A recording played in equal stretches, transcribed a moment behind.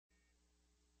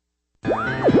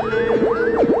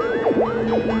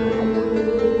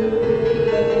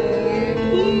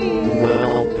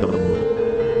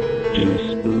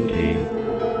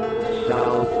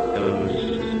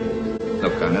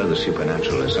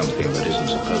something that isn't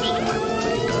supposed to happen,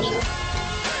 but it does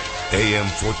happen. AM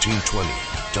 1420,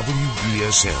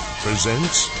 WBSM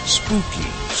presents Spooky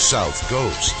South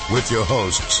Coast with your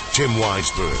hosts, Tim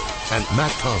Weisberg and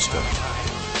Matt Costa.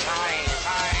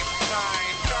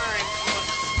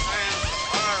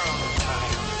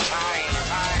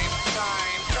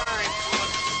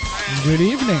 Good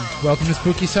evening. Welcome to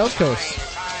Spooky South Coast.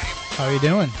 How are you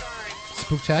doing?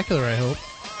 Spooktacular, I hope.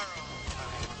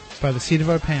 By the seat of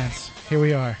our pants, here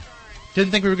we are. Didn't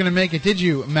think we were going to make it, did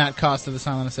you, Matt Costa, the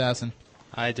Silent Assassin?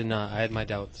 I did not. I had my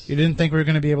doubts. You didn't think we were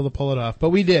going to be able to pull it off, but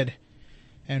we did.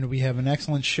 And we have an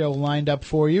excellent show lined up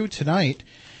for you tonight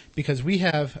because we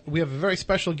have a very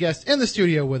special guest in the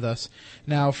studio with us.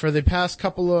 Now, for the past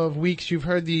couple of weeks, you've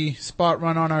heard the spot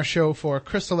run on our show for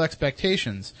Crystal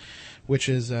Expectations, which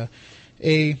is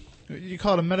you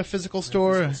call it a metaphysical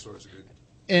store?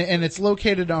 And it's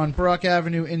located on Brock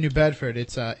Avenue in New Bedford.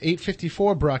 It's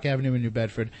 854 Brock Avenue in New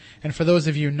Bedford. And for those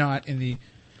of you not in the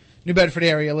New Bedford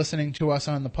area listening to us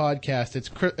on the podcast, it's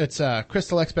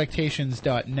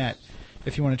crystalexpectations.net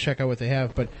if you want to check out what they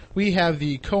have. But we have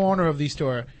the co-owner of the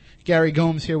store, Gary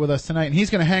Gomes, here with us tonight, and he's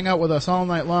going to hang out with us all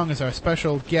night long as our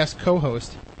special guest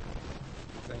co-host.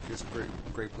 Thank you. It's a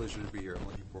great pleasure to be here. I'm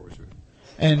looking forward to it.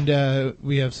 And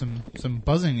we have some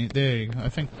buzzing. There you go. I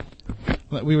think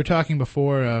we were talking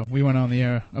before we went on the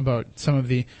air about some of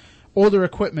the older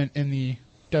equipment in the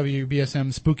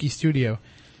WBSM Spooky Studio.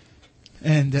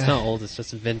 And it's not old, it's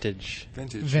just vintage.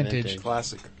 Vintage.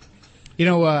 Classic. You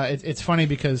know, it's funny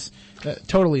because,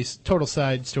 total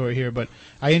side story here, but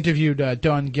I interviewed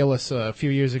Don Gillis a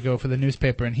few years ago for the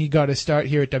newspaper, and he got his start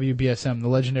here at WBSM, the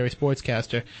legendary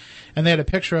sportscaster. And they had a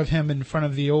picture of him in front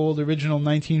of the old original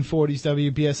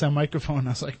 1940s WBSM microphone. I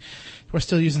was like, we're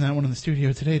still using that one in the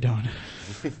studio today, Don.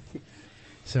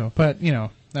 So, but, you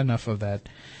know, enough of that.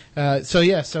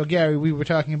 So Gary, we were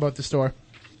talking about the store.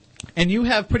 And you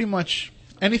have pretty much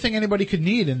anything anybody could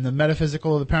need in the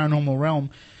metaphysical or the paranormal realm.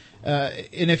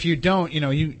 And if you don't, you know,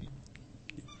 you...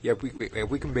 Yeah, we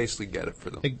can basically get it for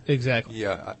them. Exactly.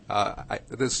 Yeah.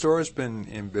 The store has been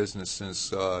in business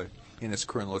since... in its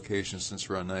current location since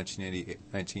around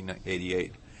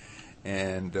 1988.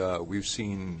 And we've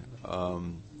seen,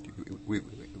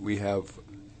 we have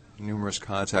numerous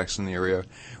contacts in the area.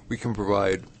 We can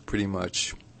provide pretty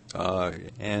much,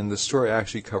 and the store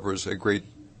actually covers a great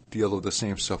deal of the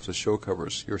same stuff the show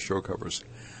covers, your show covers.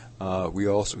 We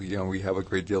also, we have a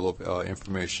great deal of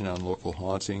information on local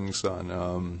hauntings,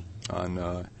 on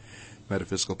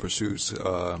metaphysical pursuits.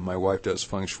 My wife does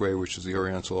feng shui, which is the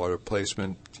Oriental art of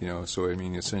placement. So I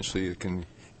mean, essentially, it can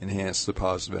enhance the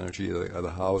positive energy of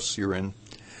the house you're in.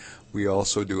 I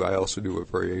also do a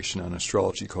variation on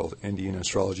astrology called Indian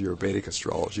astrology or Vedic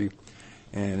astrology,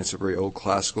 and it's a very old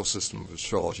classical system of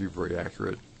astrology, very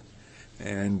accurate.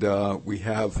 And we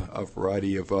have a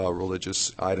variety of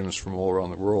religious items from all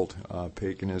around the world: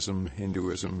 paganism,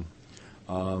 Hinduism,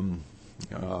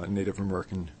 Native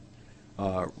American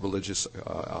religious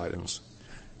items,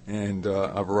 and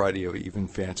a variety of even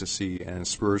fantasy and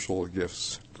spiritual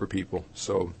gifts for people.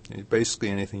 So basically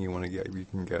anything you want to get, you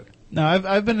can get. Now,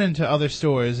 I've been into other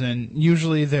stores, and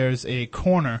usually there's a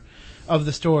corner of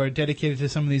the store dedicated to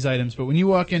some of these items, but when you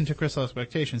walk into Crystal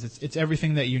Expectations, it's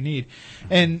everything that you need.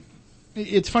 And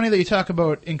it's funny that you talk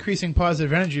about increasing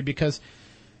positive energy, because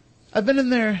I've been in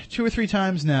there 2 or 3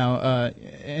 times now,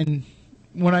 and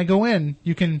when I go in,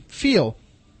 you can feel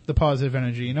the positive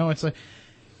energy. You know, it's like,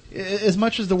 as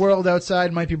much as the world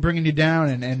outside might be bringing you down,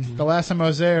 and the last time I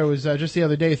was there, it was just the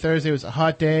other day, Thursday. It was a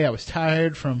hot day. I was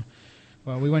tired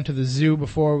we went to the zoo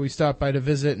before we stopped by to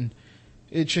visit, and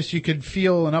it's just, you could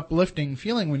feel an uplifting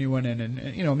feeling when you went in,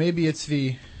 and you know, maybe it's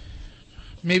the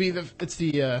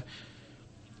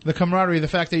camaraderie, the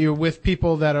fact that you're with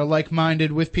people that are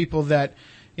like-minded, with people that,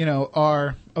 you know,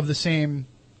 are of the same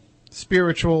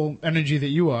spiritual energy that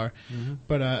you are. Mm-hmm.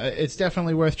 But it's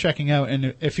definitely worth checking out.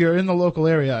 And if you're in the local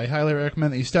area, I highly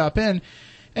recommend that you stop in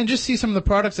and just see some of the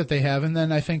products that they have. And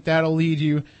then I think that'll lead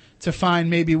you to find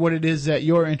maybe what it is that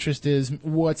your interest is,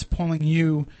 what's pulling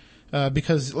you.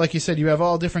 Because, like you said, you have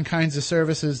all different kinds of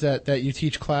services that you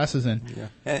teach classes in. Yeah,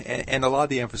 and a lot of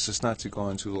the emphasis, not to go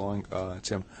on too long,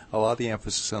 Tim, a lot of the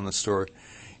emphasis on the store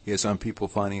is on people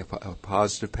finding a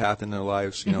positive path in their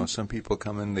lives. You know, some people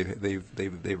come in, they've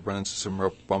run into some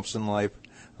rough bumps in life,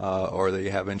 or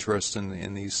they have interest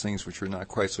in these things which are not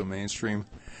quite so mainstream.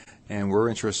 And we're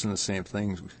interested in the same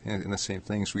things.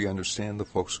 We understand the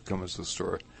folks who come to the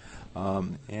store.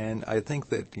 And I think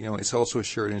that, you know, it's also a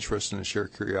shared interest and a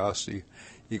shared curiosity.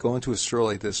 You go into a store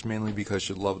like this mainly because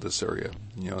you love this area.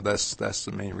 You know, that's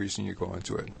the main reason you go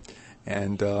into it.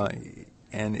 And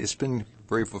it's been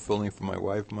very fulfilling for my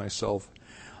wife and myself.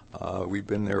 We've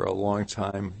been there a long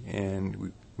time,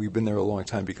 and we've been there a long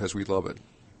time because we love it.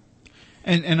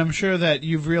 And I'm sure that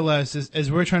you've realized,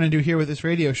 as we're trying to do here with this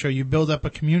radio show, you build up a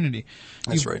community.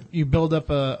 That's right. You build up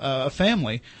a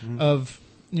family of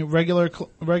regular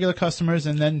customers,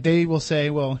 and then they will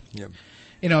say, well,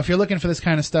 if you're looking for this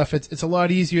kind of stuff, it's a lot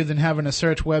easier than having to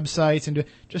search websites and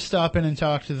just stop in and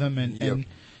talk to them. And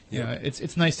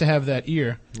it's nice to have that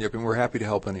ear. Yep, and we're happy to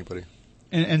help anybody.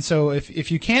 And so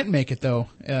if you can't make it, though,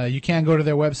 you can go to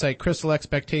their website,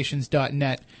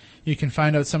 crystalexpectations.net. You can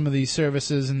find out some of these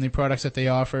services and the products that they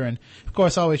offer. And, of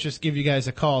course, always just give you guys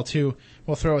a call, too.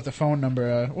 We'll throw out the phone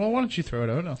number. Why don't you throw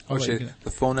it out? The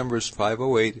phone number is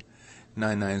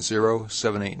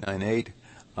 508-990-7898.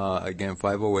 Again,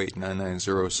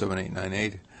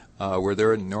 508-990-7898. We're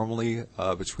there normally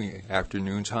between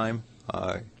afternoon time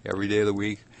every day of the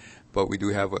week. But we do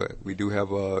have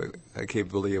a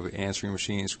capability of answering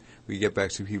machines. We get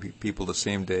back to people the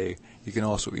same day. You can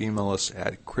also email us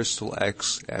at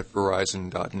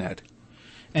crystalx@verizon.net.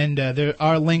 And there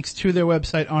are links to their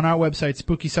website on our website,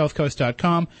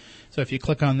 SpookySouthCoast.com. So if you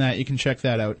click on that, you can check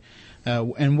that out.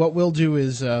 And what we'll do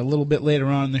is a little bit later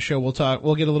on in the show, we'll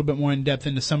get a little bit more in depth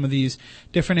into some of these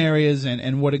different areas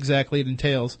and what exactly it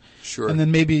entails. Sure. And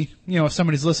then maybe, if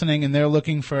somebody's listening and they're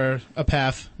looking for a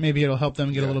path, maybe it'll help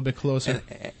them get a little bit closer.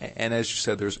 And as you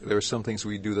said, there are some things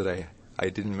we do that I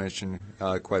didn't mention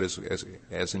quite as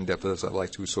in depth as I'd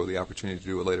like to. So the opportunity to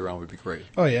do it later on would be great.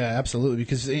 Oh yeah, absolutely,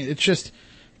 because it's just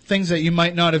things that you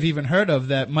might not have even heard of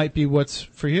that might be what's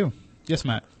for you. Yes,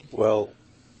 Matt. Well,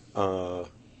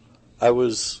 I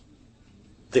was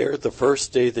there the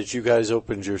first day that you guys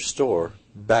opened your store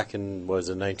back in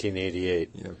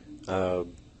 1988. Yeah.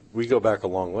 We go back a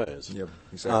long ways. Yeah,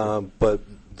 exactly. But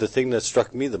the thing that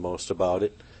struck me the most about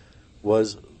it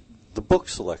was the book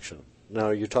selection. Now,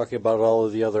 you're talking about all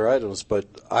of the other items, but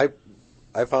I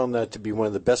found that to be one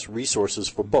of the best resources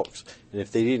for books. And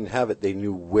if they didn't have it, they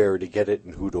knew where to get it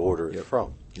and who to order it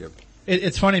from. Yep.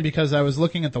 It's funny because I was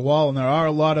looking at the wall, and there are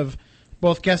a lot of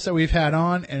both guests that we've had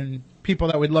on and people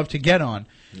that we'd love to get on.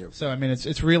 Yep. So, I mean,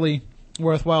 it's really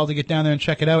worthwhile to get down there and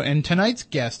check it out. And tonight's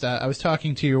guest, I was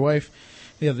talking to your wife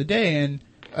the other day, and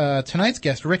tonight's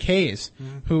guest, Rick Hayes,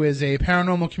 who is a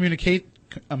paranormal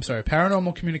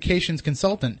communications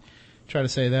consultant. Try to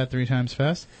say that 3 times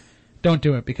fast. Don't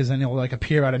do it, because then he'll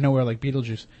appear out of nowhere like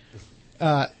Beetlejuice.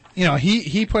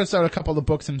 He puts out a couple of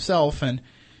books himself, and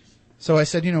so I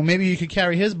said, maybe you could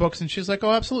carry his books, and she's like,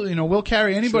 oh, absolutely. We'll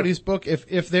carry anybody's book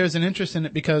if there's an interest in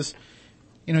it, because,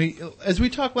 as we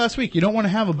talked last week, you don't want to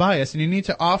have a bias, and you need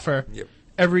to offer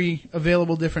every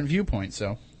available different viewpoint.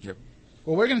 So,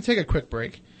 well, we're going to take a quick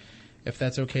break, if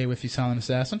that's okay with you, Silent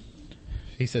Assassin.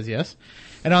 He says yes.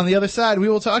 And on the other side, we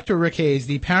will talk to Rick Hayes,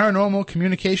 the paranormal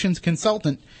communications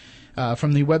consultant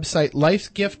from the website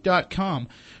lifesgift.com.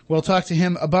 We'll talk to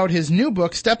him about his new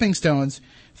book, Stepping Stones,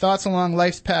 Thoughts Along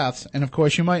Life's Paths. And, of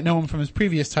course, you might know him from his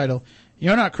previous title,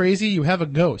 You're Not Crazy, You Have a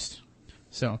Ghost.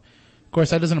 So, of course,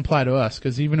 that doesn't apply to us,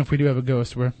 because even if we do have a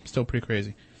ghost, we're still pretty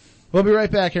crazy. We'll be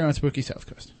right back here on Spooky South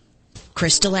Coast.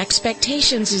 Crystal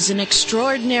Expectations is an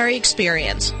extraordinary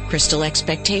experience. Crystal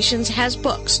Expectations has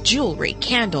books, jewelry,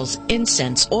 candles,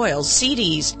 incense, oils,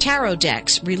 CDs, tarot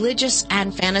decks, religious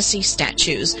and fantasy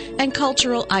statues, and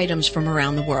cultural items from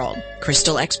around the world.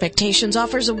 Crystal Expectations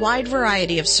offers a wide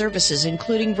variety of services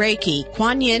including Reiki,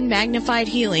 Kuan Yin magnified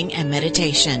healing, and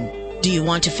meditation. Do you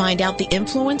want to find out the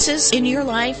influences in your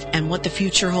life and what the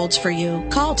future holds for you?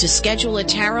 Call to schedule a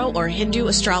tarot or Hindu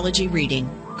astrology reading.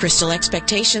 Crystal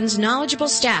Expectations' knowledgeable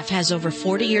staff has over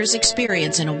 40 years'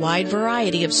 experience in a wide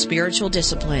variety of spiritual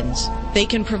disciplines. They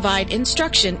can provide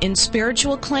instruction in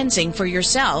spiritual cleansing for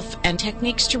yourself and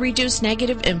techniques to reduce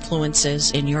negative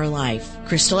influences in your life.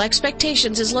 Crystal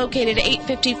Expectations is located at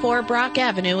 854 Brock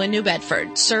Avenue in New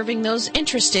Bedford, serving those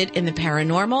interested in the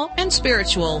paranormal and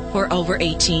spiritual for over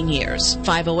 18 years.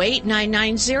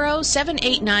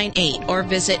 508-990-7898 or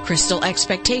visit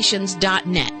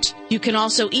crystalexpectations.net. You can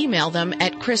also email them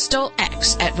at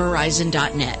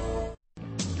crystalx@verizon.net.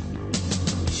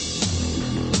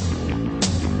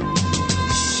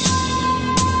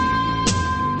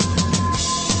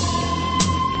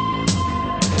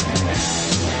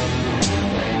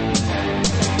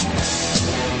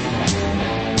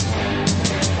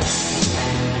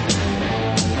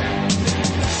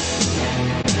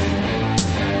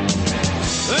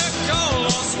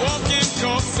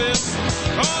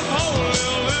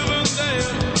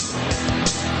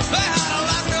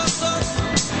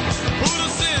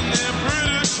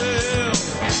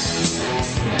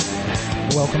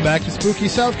 Welcome back to Spooky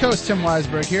South Coast. Tim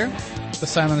Weisberg here. The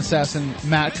Silent Assassin,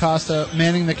 Matt Costa,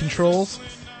 manning the controls.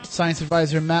 Science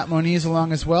advisor Matt Moniz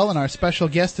along as well, and our special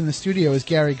guest in the studio is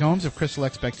Gary Gomes of Crystal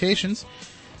Expectations.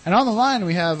 And on the line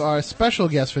we have our special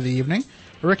guest for the evening,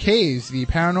 Rick Hayes, the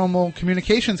paranormal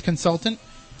communications consultant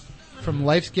from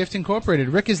Life's Gift Incorporated.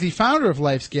 Rick is the founder of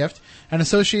Life's Gift, an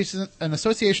association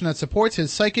that supports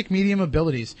his psychic medium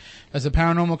abilities. As a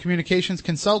paranormal communications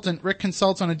consultant, Rick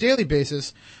consults on a daily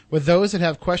basis with those that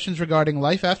have questions regarding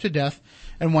life after death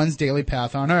and one's daily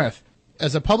path on Earth.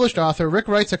 As a published author, Rick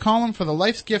writes a column for the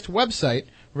Life's Gift website,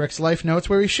 Rick's Life Notes,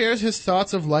 where he shares his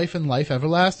thoughts of life and life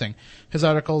everlasting. His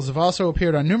articles have also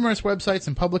appeared on numerous websites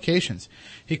and publications.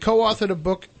 He co-authored a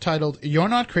book titled You're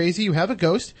Not Crazy, You Have a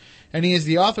Ghost, and he is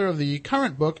the author of the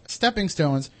current book, Stepping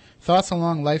Stones, Thoughts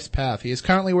Along Life's Path. He is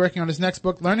currently working on his next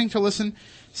book, Learning to Listen,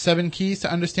 7 Keys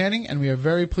to Understanding, and we are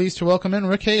very pleased to welcome in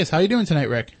Rick Hayes. How are you doing tonight,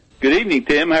 Rick? Good evening,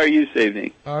 Tim. How are you this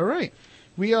evening? All right.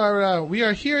 We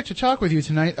are here to talk with you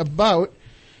tonight about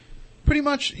pretty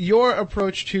much your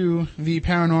approach to the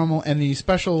paranormal and the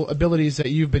special abilities that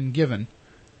you've been given.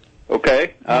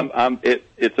 Okay.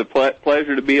 It's a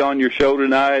pleasure to be on your show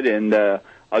tonight, and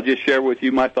I'll just share with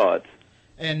you my thoughts.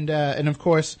 And of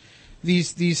course,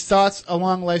 these thoughts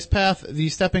along life's path,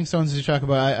 these stepping stones that you talk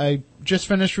about. I just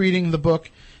finished reading the book,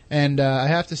 and I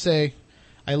have to say,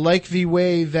 I like the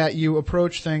way that you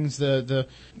approach things.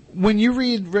 When you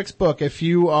read Rick's book, if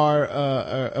you are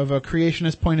of a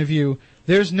creationist point of view,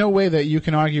 there's no way that you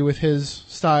can argue with his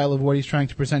style of what he's trying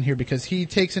to present here, because he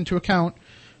takes into account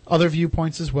other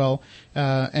viewpoints as well.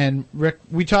 And Rick,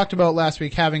 we talked about last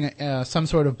week having some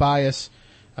sort of bias.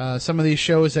 Some of these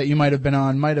shows that you might have been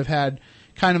on might have had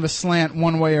kind of a slant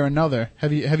one way or another.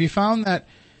 Have you found that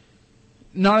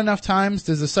not enough times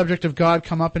does the subject of God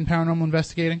come up in paranormal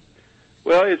investigating?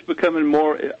 Well, it's becoming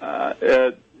more.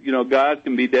 God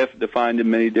can be defined in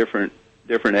many different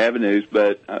avenues,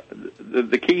 but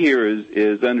the key here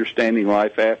is understanding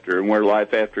life after and where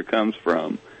life after comes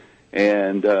from.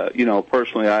 And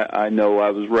personally, I know I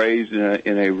was raised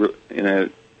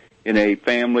in a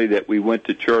family that we went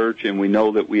to church, and we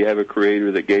know that we have a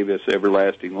Creator that gave us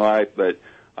everlasting life. But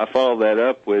I follow that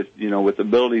up with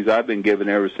abilities I've been given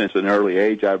ever since an early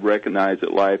age. I've recognized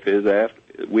that life is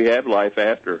after. We have life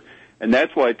after, and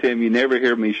that's why, Tim, you never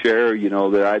hear me share.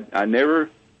 That I never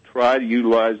try to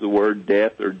utilize the word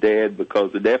death or dead,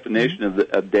 because the definition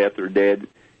of death or dead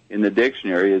in the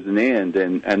dictionary is an end,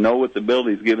 and I know with the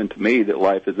abilities given to me that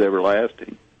life is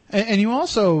everlasting. And you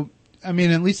also, I mean,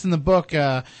 at least in the book,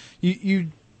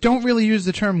 you don't really use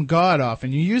the term God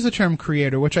often. You use the term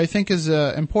Creator, which I think is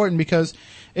important because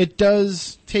it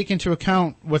does take into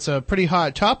account what's a pretty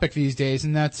hot topic these days,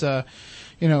 and that's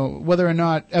whether or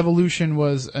not evolution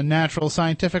was a natural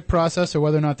scientific process or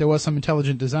whether or not there was some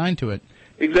intelligent design to it.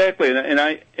 Exactly,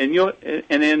 and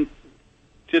in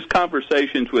just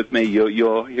conversations with me,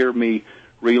 you'll hear me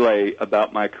relay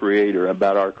about my Creator,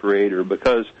 about our Creator,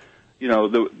 because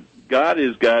God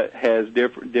has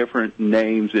different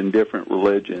names in different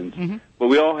religions, but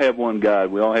we all have one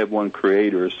God, we all have one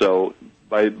Creator. So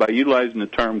by utilizing the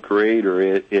term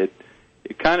Creator, it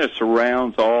kind of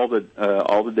surrounds all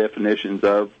the definitions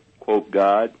of, quote,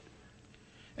 God.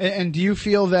 And do you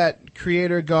feel that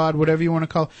Creator, God, whatever you want to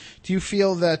call it, do you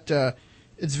feel that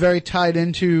it's very tied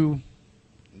into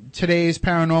today's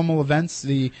paranormal events,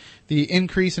 the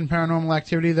increase in paranormal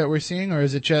activity that we're seeing, or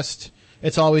is it just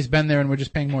it's always been there and we're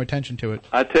just paying more attention to it?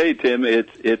 I tell you, Tim,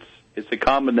 it's a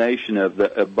combination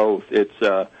of both.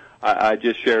 It's I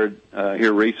just shared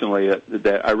here recently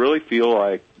that I really feel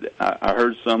like I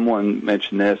heard someone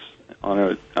mention this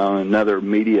on another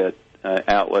media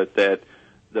outlet, that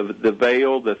the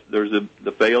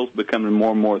veil's becoming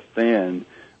more and more thin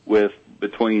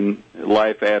between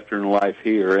life after and life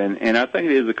here, and I think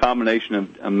it is a combination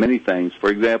of many things. For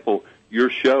example, your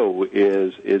show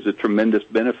is a tremendous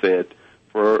benefit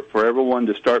for everyone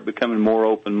to start becoming more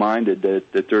open-minded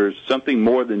that there's something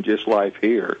more than just life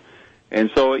here. And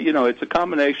so, it's a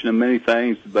combination of many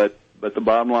things, but the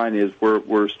bottom line is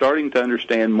we're starting to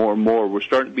understand more and more. We're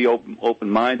starting to be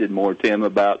open-minded more, Tim,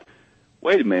 about,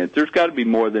 wait a minute, there's got to be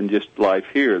more than just life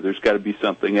here. There's got to be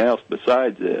something else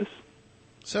besides this.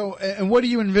 So, and what do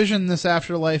you envision this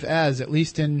afterlife as, at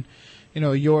least in,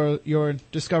 your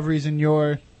discoveries and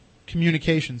your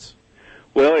communications?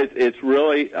 Well, it's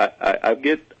really I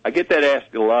get that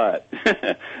asked a lot.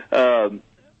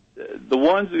 The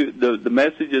ones the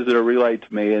messages that are relayed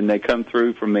to me and they come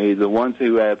through from me, the ones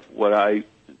who have what I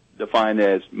define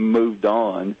as moved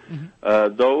on,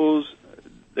 those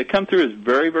they come through as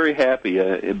very, very happy,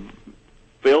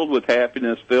 filled with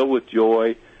happiness, filled with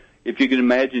joy. If you can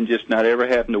imagine just not ever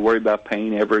having to worry about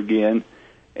pain ever again,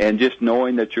 and just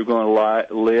knowing that you're going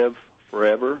to live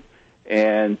forever.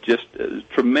 and just a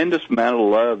tremendous amount of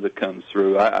love that comes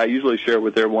through. I usually share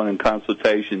with everyone in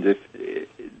consultations,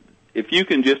 if you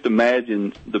can just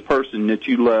imagine the person that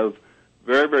you love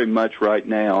very, very much right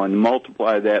now and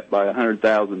multiply that by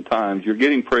 100,000 times, you're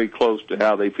getting pretty close to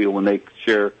how they feel when they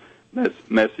share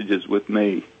messages with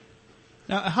me.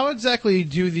 Now, how exactly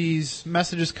do these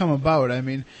messages come about? I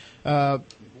mean,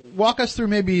 walk us through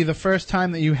maybe the first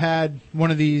time that you had one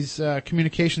of these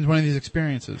communications, one of these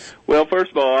experiences. Well,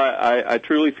 first of all, I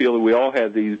truly feel that we all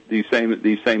have these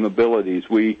same abilities.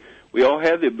 We all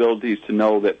have the abilities to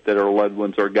know that our loved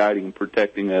ones are guiding and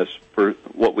protecting us for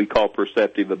what we call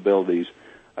perceptive abilities.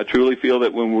 I truly feel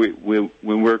that when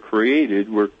we're created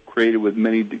with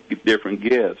many different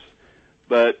gifts.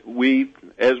 But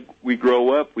as we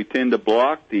grow up, we tend to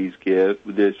block these gifts,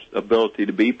 this ability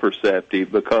to be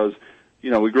perceptive, because,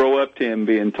 we grow up, Tim,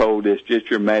 being told it's just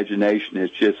your imagination,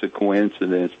 it's just a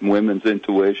coincidence, women's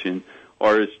intuition,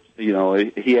 or it's,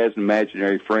 he has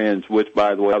imaginary friends, which,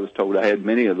 by the way, I was told I had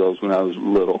many of those when I was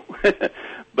little.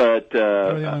 But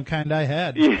the only kind I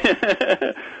had.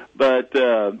 Yeah. But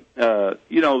for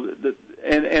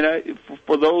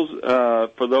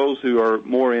those who are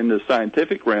more in the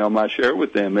scientific realm, I share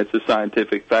with them it's a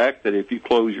scientific fact that if you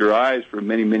close your eyes for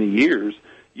many, many years,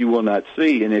 you will not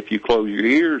see, and if you close your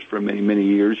ears for many, many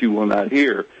years, you will not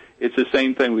hear. It's the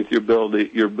same thing with your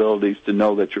abilities to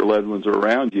know that your loved ones are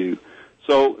around you.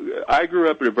 So I grew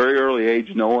up at a very early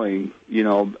age knowing,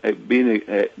 having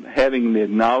the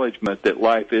acknowledgement that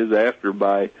life is after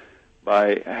by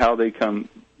how they come,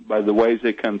 by the ways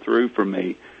they come through for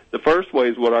me. The first way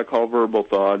is what I call verbal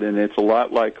thought, and it's a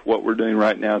lot like what we're doing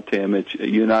right now, Tim. It's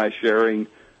you and I sharing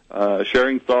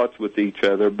thoughts with each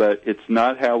other, but it's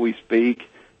not how we speak.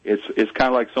 It's kind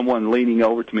of like someone leaning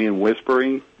over to me and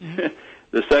whispering. Mm-hmm.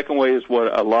 The second way is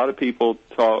what a lot of people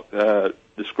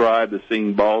describe as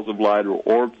seeing balls of light or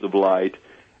orbs of light.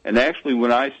 And actually,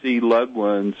 when I see loved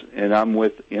ones and I'm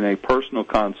in a personal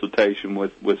consultation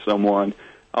with someone,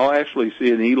 I'll actually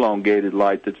see an elongated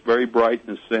light that's very bright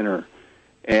in the center.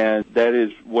 And that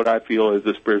is what I feel is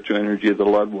the spiritual energy of the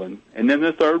loved one. And then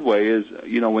the third way is,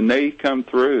 when they come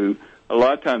through, a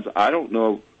lot of times I don't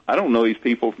know these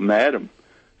people from Adam.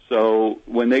 So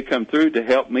when they come through to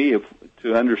help me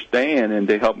to understand and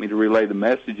to help me to relay the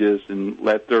messages and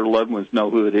let their loved ones know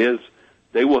who it is,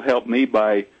 they will help me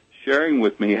by sharing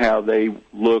with me how they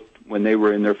looked when they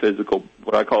were in their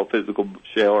what I call physical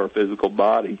shell or physical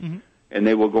body. Mm-hmm. And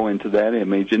they will go into that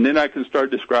image. And then I can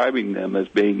start describing them as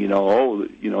being, he's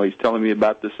telling me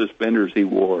about the suspenders he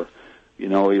wore,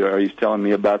 or he's telling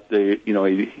me about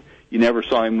you never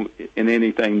saw him in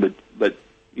anything but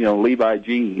Levi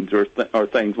jeans or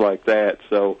things like that.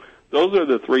 So those are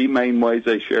the three main ways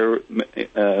they share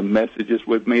messages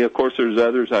with me. Of course, there's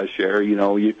others I share.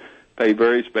 You pay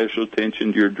very special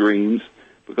attention to your dreams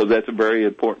because that's a very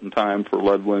important time for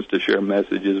loved ones to share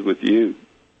messages with you.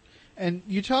 And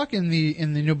you talk in the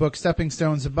new book, Stepping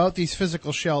Stones, about these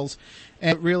physical shells,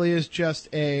 and it really is just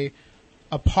a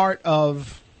part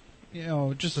of,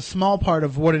 just a small part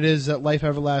of what it is that life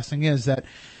everlasting is, that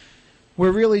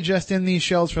we're really just in these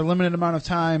shells for a limited amount of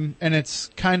time, and it's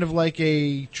kind of like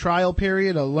a trial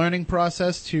period, a learning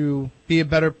process to be a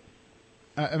better,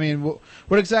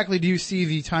 what exactly do you see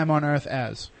the time on Earth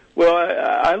as? Well,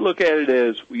 I look at it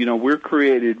as, we're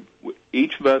created,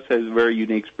 each of us has a very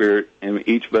unique spirit, and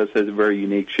each of us has a very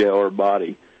unique shell or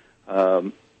body.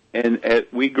 And as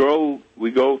we go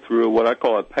through what I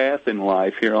call a path in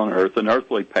life here on Earth, an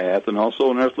earthly path, and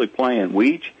also an earthly plan.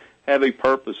 We each have a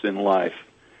purpose in life.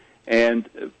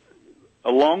 And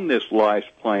along this life's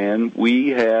plan,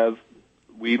 we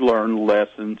learn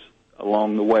lessons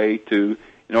along the way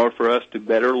in order for us to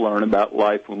better learn about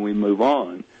life when we move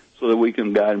on, so that we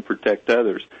can guide and protect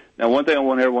others. Now, one thing I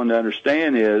want everyone to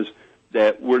understand is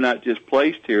that we're not just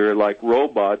placed here like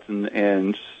robots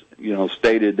and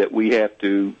stated that we have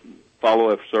to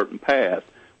follow a certain path.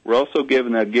 We're also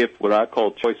given a gift, what I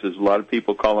call choices. A lot of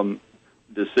people call them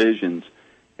decisions.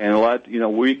 And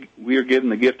we are given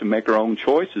the gift to make our own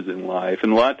choices in life.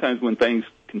 And a lot of times when things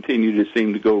continue to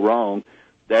seem to go wrong,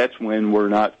 that's when we're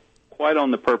not quite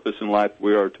on the purpose in life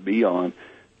we are to be on.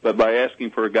 But by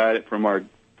asking for guidance from our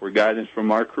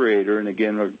Creator, and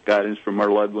again, our guidance from our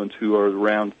loved ones who are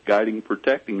around guiding and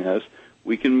protecting us,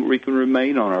 we can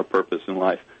remain on our purpose in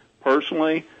life.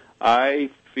 Personally,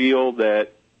 I feel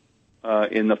that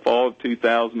in the fall of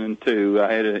 2002,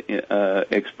 I had an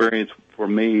experience for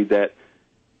me that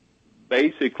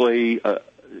basically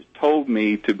told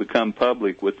me to become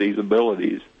public with these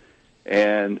abilities.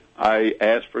 And I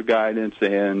asked for guidance,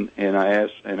 and I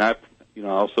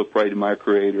also prayed to my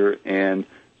Creator, and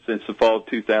since the fall of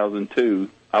 2002,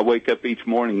 I wake up each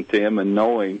morning, Tim, and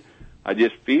knowing, I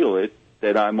just feel it,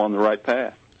 that I'm on the right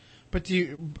path. But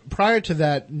prior to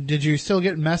that, did you still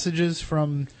get messages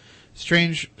from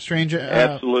strange?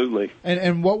 Absolutely.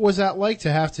 And what was that like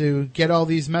to have to get all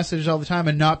these messages all the time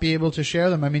and not be able to share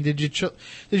them? I mean, did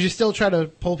you still try to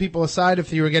pull people aside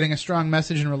if you were getting a strong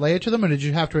message and relay it to them, or did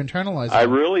you have to internalize it? I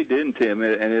really didn't, Tim,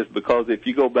 and it's because if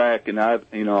you go back, and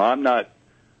I'm not.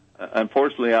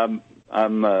 Unfortunately, I'm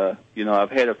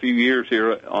I've had a few years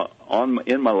here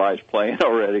in my life playing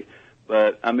already.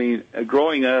 But I mean,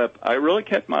 growing up, I really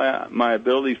kept my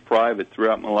abilities private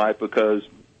throughout my life because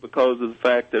of the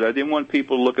fact that I didn't want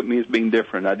people to look at me as being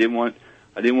different. I didn't want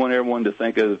everyone to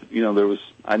think of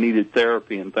I needed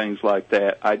therapy and things like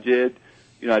that. I did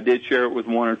share it with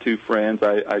one or two friends.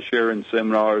 I share in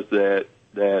seminars that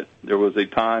there was a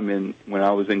time when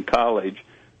I was in college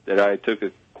that I took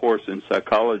a course in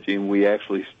psychology, and we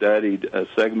actually studied a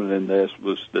segment in this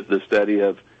was the study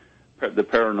of the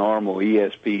paranormal,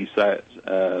 ESP,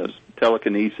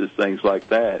 telekinesis, things like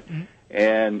that. Mm-hmm.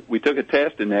 And we took a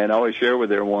test in that, and I always share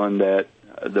with everyone that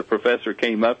the professor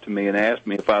came up to me and asked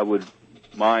me if I would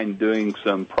mind doing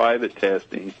some private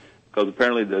testing, because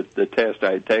apparently the test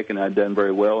I had taken I'd done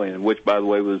very well in, which, by the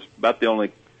way, was about the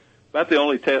only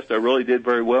test I really did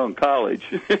very well in college.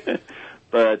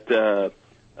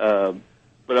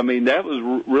 But I mean, that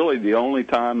was really the only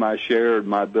time I shared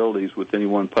my abilities with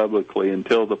anyone publicly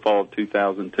until the fall of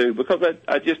 2002, because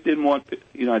I just didn't want,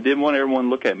 I didn't want everyone to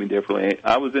look at me differently.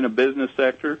 I was in a business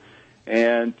sector,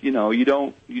 and, you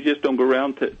just don't go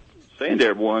around saying to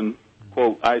everyone,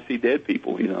 quote, I see dead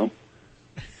people,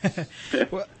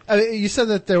 Well, you said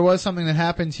that there was something that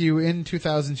happened to you in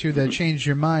 2002 that changed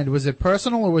your mind. Was it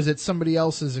personal, or was it somebody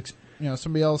else's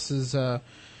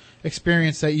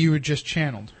experience that you had just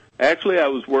channeled? Actually, I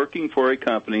was working for a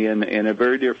company, and a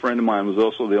very dear friend of mine was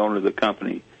also the owner of the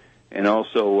company. And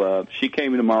also, she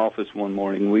came into my office one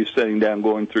morning, and we were sitting down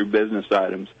going through business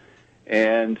items.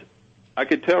 And I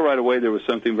could tell right away there was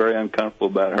something very uncomfortable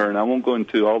about her, and I won't go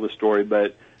into all the story,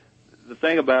 but the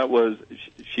thing about it was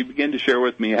she began to share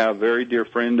with me how a very dear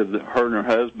friend of her and her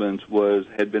husband's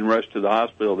had been rushed to the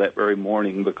hospital that very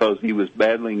morning because he was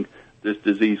battling this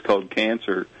disease called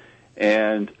cancer.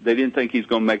 And they didn't think he's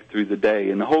going to make it through the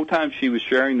day. And the whole time she was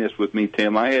sharing this with me,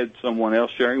 Tim, I had someone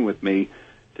else sharing with me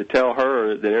to tell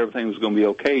her that everything was going to be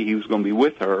okay. He was going to be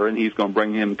with her, and he's going to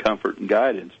bring him comfort and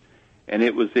guidance. And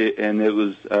it was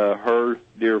her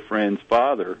dear friend's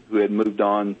father who had moved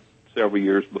on several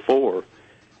years before.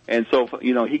 And so,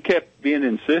 he kept being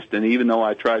insistent, even though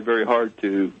I tried very hard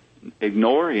to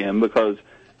ignore him because,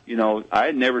 I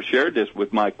had never shared this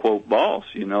with my, quote, boss,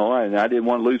 and I didn't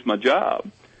want to lose my job.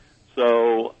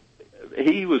 So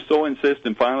he was so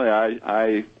insistent. Finally,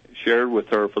 I shared with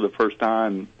her for the first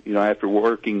time, after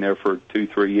working there for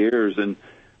 2-3 years. And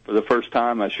for the first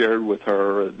time, I shared with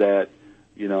her that,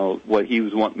 what he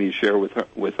was wanting me to share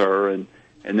with her. And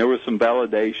there were some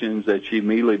validations that she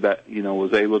immediately,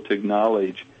 was able to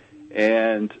acknowledge.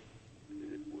 And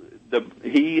to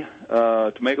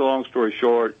make a long story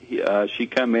short, she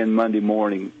come in Monday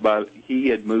morning, but he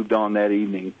had moved on that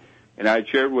evening. And I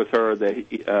shared with her that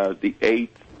the 8th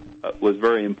was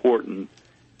very important,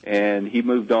 and he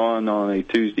moved on a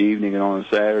Tuesday evening, and on a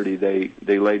Saturday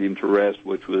they laid him to rest,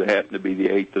 which would happen to be the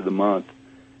 8th of the month.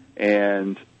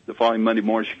 And the following Monday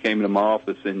morning, she came into my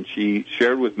office, and she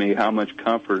shared with me how much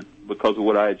comfort, because of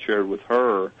what I had shared with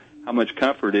her, how much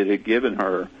comfort it had given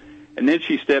her. And then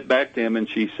she stepped back to him, and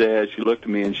she looked at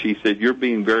me, and she said, "You're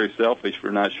being very selfish for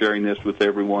not sharing this with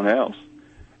everyone else."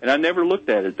 And I never looked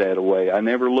at it that way. I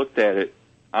never looked at it.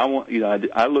 I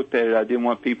looked at it. I didn't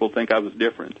want people to think I was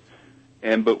different.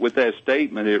 But with that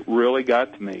statement, it really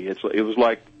got to me. It was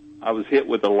like I was hit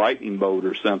with a lightning bolt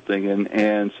or something.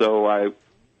 And so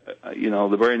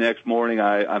the very next morning,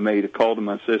 I made a call to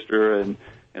my sister, and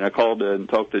I called and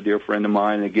talked to a dear friend of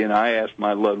mine. Again, I asked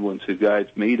my loved ones who guides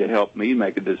me to help me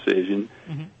make a decision.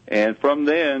 Mm-hmm. And from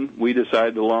then, we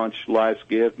decided to launch Life's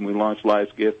Gift, and we launched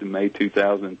Life's Gift in May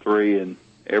 2003. And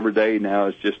every day now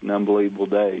is just an unbelievable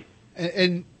day.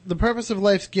 And the purpose of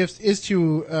Life's Gifts is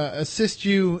to assist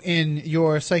you in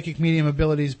your psychic medium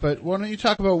abilities, but why don't you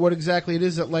talk about what exactly it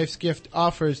is that Life's Gift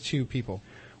offers to people?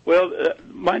 Well,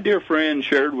 my dear friend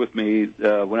shared with me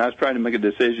when I was trying to make a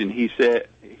decision, he said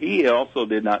he also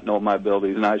did not know my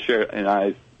abilities, and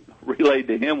I relayed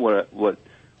to him what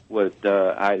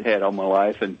I had all my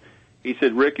life, and he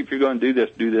said, "Rick, if you're going to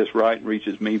do this right and reach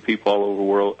as many people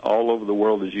all over the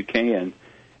world as you can."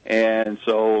 And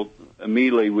so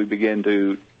immediately we began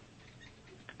to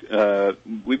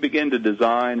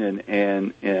design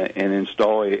and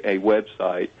install a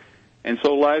website. And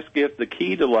so Life's Gift, the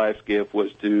key to Life's Gift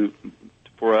was to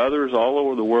for others all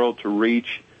over the world to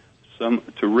reach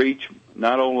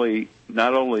not only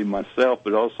myself,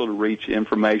 but also to reach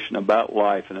information about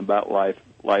life and about life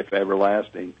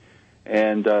everlasting.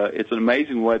 And it's an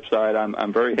amazing website.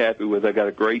 I'm very happy with it. I got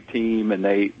a great team, and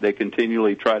they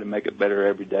continually try to make it better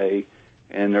every day.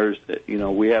 And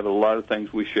we have a lot of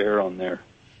things we share on there.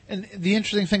 And the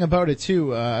interesting thing about it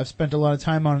too, I've spent a lot of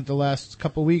time on it the last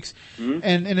couple of weeks,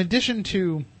 and in addition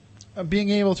to being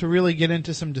able to really get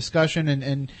into some discussion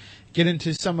and get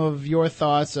into some of your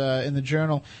thoughts in the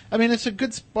journal, I mean, it's a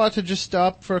good spot to just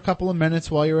stop for a couple of minutes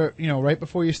while you're, right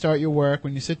before you start your work,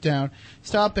 when you sit down,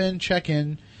 stop in, check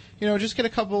in, just get a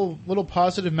couple little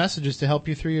positive messages to help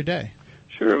you through your day.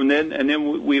 Sure, and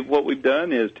then what we've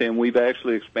done is, Tim, we've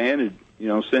actually expanded,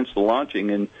 since the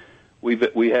launching, and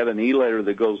we have an e-letter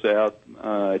that goes out.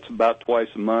 It's about twice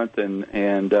a month, and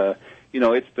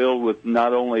it's filled with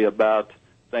not only about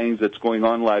things that's going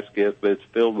on in Life's Gift, but it's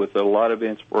filled with a lot of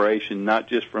inspiration, not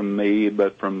just from me,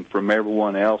 but from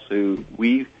everyone else who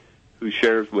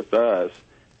shares with us.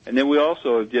 And then we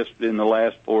also have just in the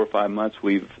last 4 or 5 months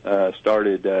we've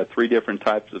started 3 different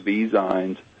types of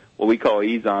e-zines, what we call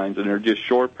e-zines, and they're just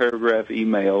short paragraph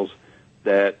emails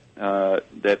that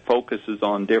focuses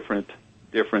on different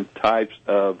types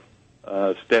of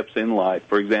steps in life.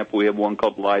 For example, we have one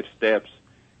called Life Steps,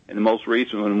 and the most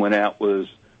recent one went out was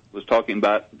talking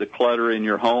about the clutter in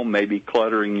your home, maybe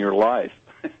cluttering your life.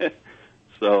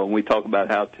 So we talk about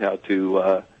how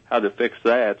to fix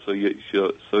that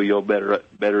so you'll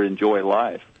better enjoy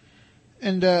life.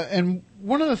 And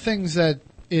one of the things that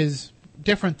is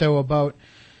different though about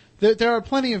there are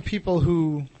plenty of people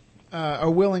who are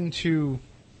willing to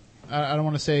I don't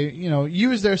want to say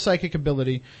use their psychic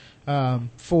ability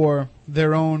for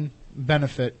their own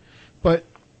benefit, but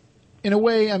in a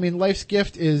way, I mean, Life's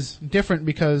Gift is different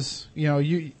because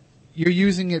you're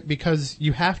using it because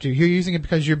you have to. You're using it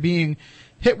because you're being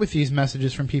hit with these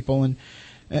messages from people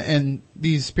and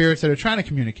these spirits that are trying to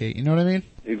communicate. You know what I mean?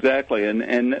 Exactly, and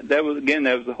that was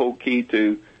the whole key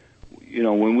to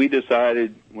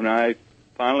when I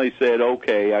finally said,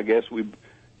 okay, I guess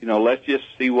let's just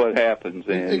see what happens.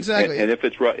 And, exactly. And if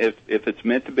it's right, if it's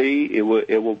meant to be, it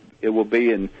will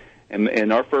be.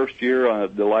 And our first year,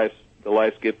 the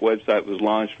Life's Gift website was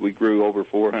launched, we grew over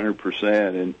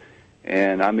 400%,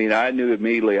 and I mean, I knew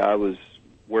immediately I was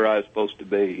where I was supposed to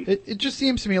be. It just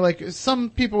seems to me like some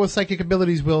people with psychic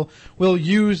abilities will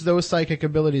use those psychic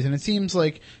abilities, and it seems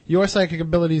like your psychic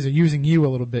abilities are using you a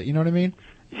little bit. You know what I mean?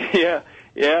 Yeah.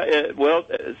 Well,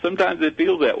 sometimes it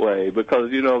feels that way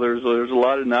because there's a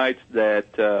lot of nights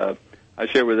that I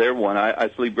share with everyone.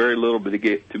 I sleep very little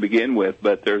to begin with,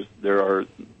 but there's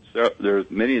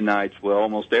many nights, well,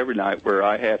 almost every night, where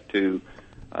I have to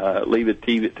leave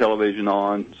a television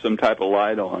on, some type of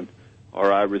light on,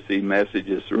 or I receive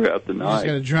messages throughout the night. You just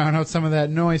got to drown out some of that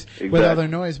noise with other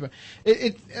noise. But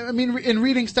I mean, in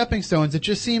reading Stepping Stones, it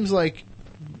just seems like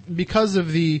because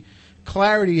of the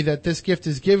clarity that this gift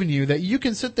has given you, that you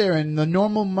can sit there and the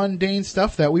normal mundane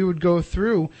stuff that we would go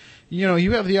through,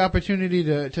 you have the opportunity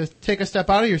to take a step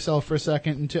out of yourself for a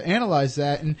second and to analyze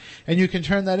that, and you can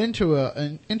turn that into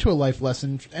a life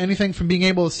lesson. Anything from being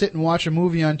able to sit and watch a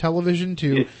movie on television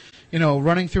to,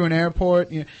 running through an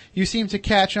airport. You seem to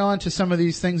catch on to some of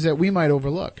these things that we might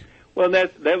overlook. Well,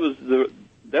 that was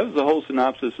the whole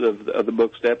synopsis of the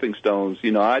book Stepping Stones.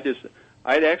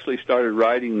 I'd actually started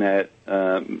writing that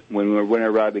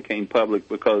whenever I became public,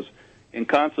 because in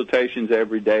consultations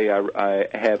every day I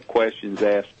have questions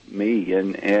asked me,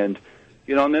 and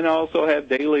then I also have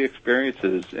daily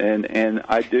experiences, and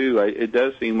it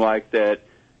does seem like that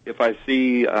if I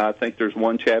see, I think there's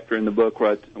one chapter in the book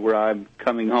where I'm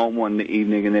coming home one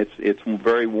evening and it's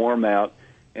very warm out,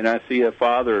 and I see a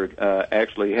father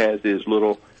actually has his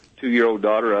little 2-year-old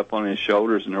daughter up on his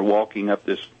shoulders, and they're walking up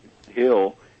this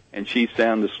hill, and she's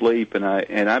sound asleep, and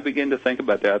I begin to think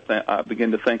about that. I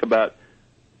begin to think about,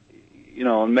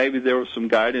 and maybe there was some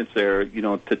guidance there,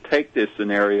 to take this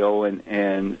scenario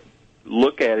and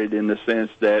look at it in the sense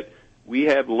that we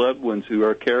have loved ones who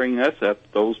are carrying us up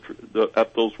those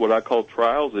what I call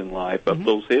trials in life, up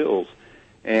those hills,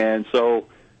 and so.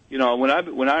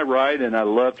 When I write, and I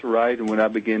love to write, and when I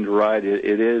begin to write,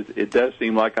 it does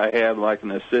seem like I have like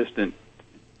an assistant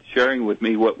sharing with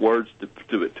me what words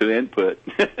to input.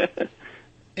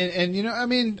 and I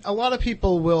mean, a lot of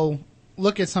people will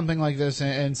look at something like this,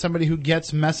 and somebody who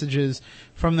gets messages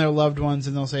from their loved ones,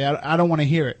 and they'll say, I don't want to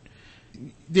hear it.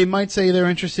 They might say they're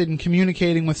interested in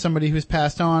communicating with somebody who's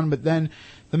passed on, but then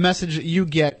the message that you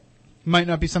get might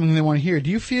not be something they want to hear. Do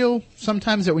you feel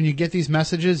sometimes that when you get these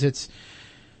messages, it's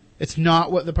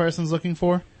not what the person's looking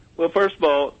for? Well, first of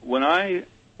all, when I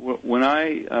when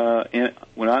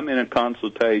I'm in a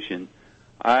consultation,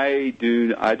 I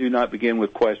do not begin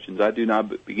with questions. I do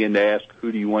not begin to ask,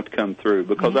 who do you want to come through?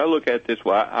 Because I look at it this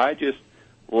way. I just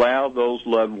allow those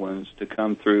loved ones to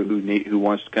come through who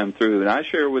wants to come through. And I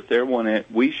share with everyone,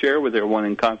 we share with everyone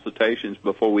in consultations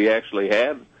before we actually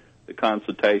have the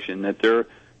consultation that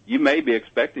you may be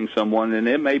expecting someone and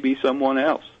it may be someone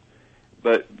else.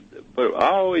 But I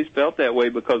always felt that way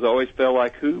because I always felt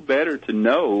like who better to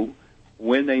know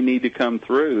when they need to come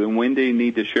through and when they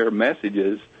need to share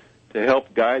messages to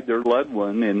help guide their loved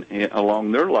one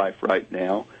along their life right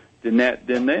now than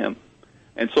them.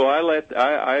 And so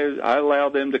I allow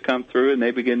them to come through, and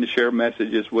they begin to share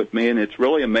messages with me. And it's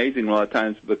really amazing a lot of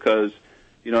times because,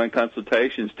 in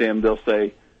consultations, Tim, they'll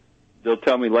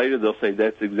tell me later. They'll say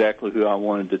that's exactly who I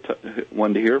wanted to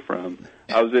hear from.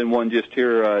 I was in one just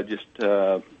here just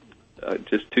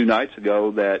 2 nights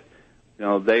ago that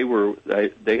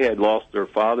they had lost their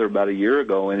father about a year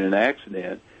ago in an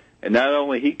accident, and not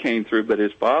only he came through, but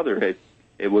his father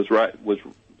was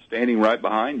standing right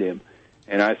behind him.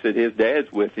 And I said, his dad's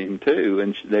with him, too.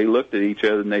 And they looked at each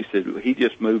other, and they said, he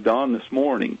just moved on this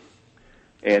morning.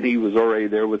 And he was already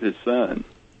there with his son.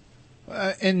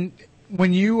 And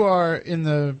when you are in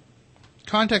the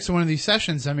context of one of these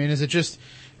sessions, I mean, is it just,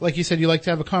 like you said, you like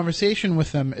to have a conversation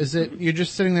with them? Is it you're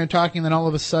just sitting there talking, and then all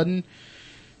of a sudden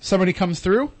somebody comes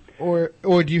through? Or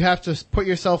do you have to put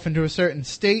yourself into a certain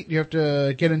state? You have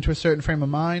to get into a certain frame of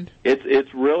mind?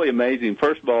 It's really amazing.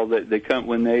 First of all,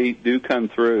 when they do come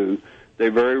through, they're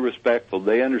very respectful.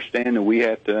 They understand that we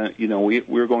have to,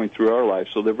 we're going through our life,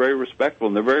 so they're very respectful,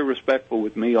 and they're very respectful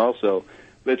with me also.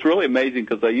 But it's really amazing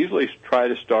because I usually try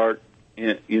to start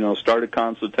a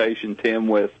consultation, Tim,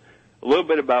 with a little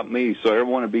bit about me, so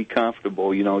everyone will be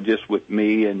comfortable, just with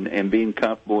me and being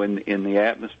comfortable in the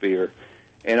atmosphere.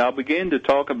 And I'll begin to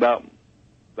talk about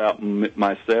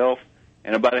myself,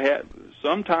 and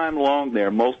sometime along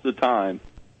there, most of the time,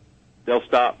 they'll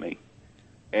stop me.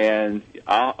 And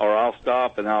I'll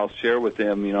stop and I'll share with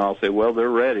them, I'll say, well, they're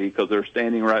ready because they're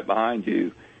standing right behind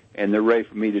you and they're ready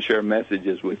for me to share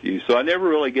messages with you. So I never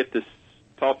really get to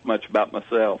talk much about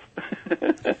myself.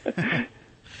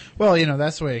 Well,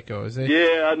 that's the way it goes.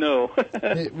 Yeah, I know.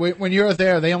 When you're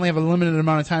there, they only have a limited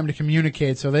amount of time to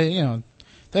communicate, so they don't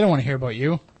want to hear about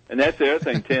you. And that's the other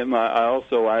thing, Tim.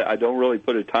 I don't really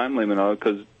put a time limit on it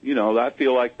because, I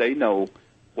feel like they know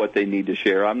what they need to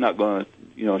share. I'm not going to,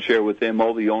 share with them,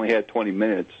 oh, you only had 20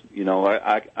 minutes.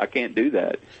 I can't do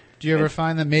that. Do you ever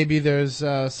find that maybe there's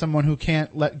someone who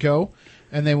can't let go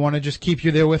and they want to just keep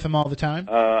you there with them all the time?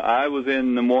 I was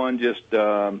in the one just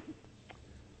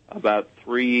about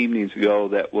 3 evenings ago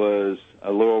that was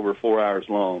a little over 4 hours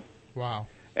long. Wow.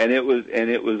 And it was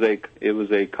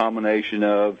a combination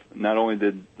of not only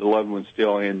did the loved one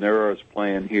still in their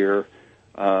plan here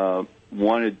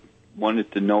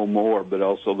wanted to know more, but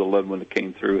also the loved one that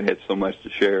came through had so much to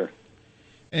share.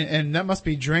 And that must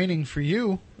be draining for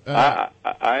you. I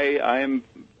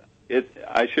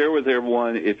share with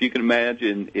everyone, if you can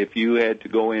imagine, if you had to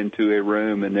go into a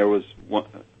room and there was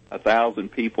 1,000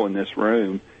 people in this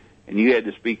room and you had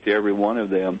to speak to every one of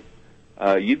them,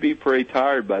 you'd be pretty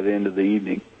tired by the end of the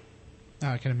evening. Oh,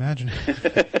 I can imagine.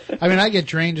 I mean, I get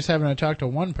drained just having to talk to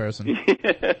one person.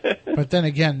 But then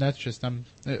again, that's just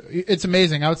it's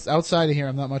amazing. Outside of here,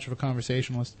 I'm not much of a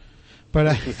conversationalist.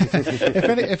 But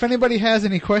if anybody has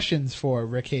any questions for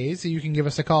Rick Hayes, you can give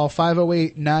us a call,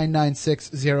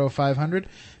 508-996-0500,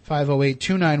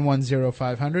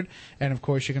 508-291-0500. And, of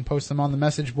course, you can post them on the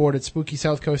message board at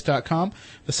SpookySouthCoast.com.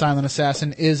 The Silent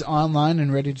Assassin is online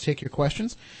and ready to take your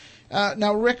questions.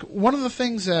 Now, Rick, one of the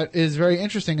things that is very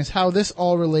interesting is how this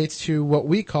all relates to what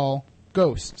we call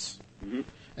ghosts. Mm-hmm.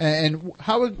 And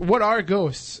what are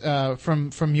ghosts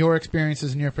from your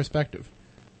experiences and your perspective?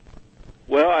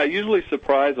 Well, I usually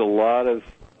surprise a lot of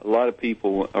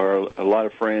people or a lot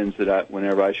of friends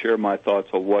whenever I share my thoughts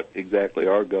on what exactly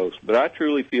are ghosts. But I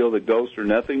truly feel that ghosts are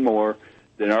nothing more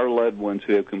than our loved ones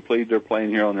who have completed their plan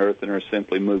here on Earth and are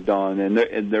simply moved on, and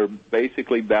they're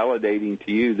basically validating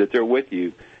to you that they're with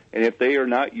you. And if they are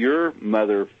not your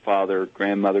mother, father,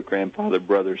 grandmother, grandfather,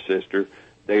 brother, sister,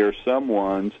 they are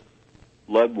someone's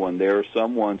loved one. They are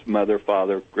someone's mother,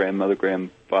 father, grandmother,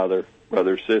 grandfather,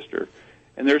 brother, sister.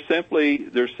 And they're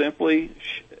simply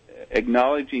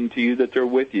acknowledging to you that they're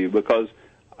with you, because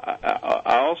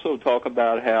I also talk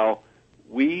about how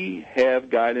we have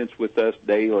guidance with us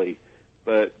daily,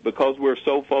 but because we're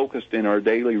so focused in our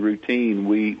daily routine,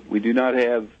 we do not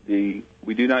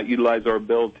utilize our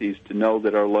abilities to know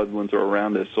that our loved ones are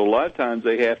around us. So a lot of times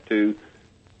they have to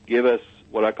give us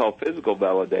what I call physical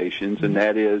validations, and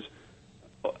that is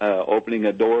opening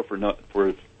a door for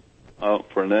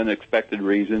for an unexpected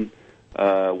reason,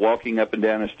 walking up and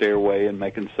down a stairway and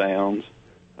making sounds.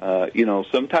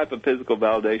 Some type of physical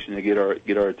validation to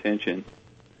get our attention.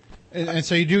 And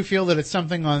so you do feel that it's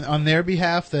something on their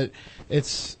behalf, that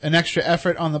it's an extra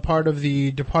effort on the part of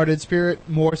the departed spirit,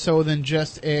 more so than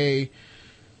just a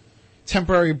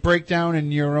temporary breakdown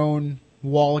in your own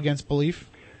wall against belief?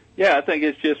 Yeah, I think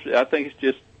it's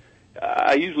just.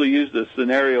 I usually use the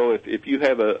scenario if you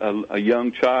have a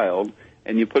young child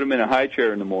and you put them in a high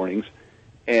chair in the mornings,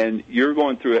 and you're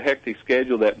going through a hectic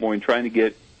schedule that morning trying to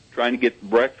get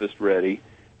breakfast ready.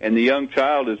 And the young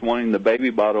child is wanting the baby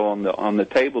bottle on the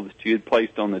table that you had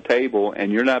placed on the table,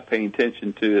 and you're not paying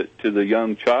attention to the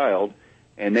young child,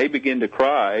 and they begin to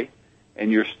cry,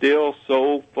 and you're still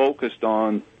so focused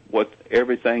on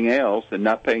everything else and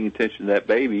not paying attention to that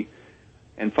baby.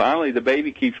 And finally, the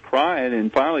baby keeps crying,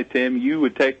 and finally, Tim, you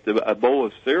would take a bowl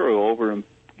of cereal over and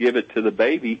give it to the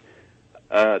baby.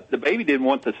 The baby didn't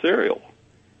want the cereal.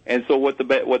 And so what the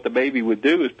baby would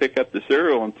do is pick up the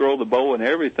cereal and throw the bowl and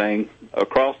everything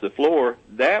across the floor.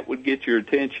 That would get your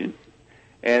attention.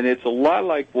 And it's a lot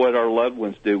like what our loved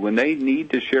ones do. When they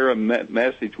need to share a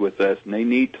message with us and they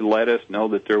need to let us know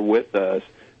that they're with us,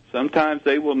 sometimes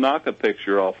they will knock a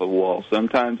picture off a wall.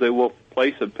 Sometimes they will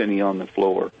place a penny on the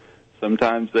floor.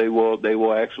 Sometimes they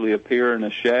will actually appear in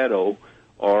a shadow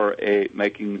or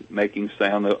making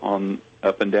sound on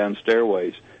up and down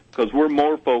stairways. Because we're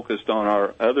more focused on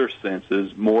our other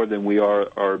senses more than we are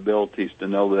our abilities to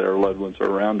know that our loved ones are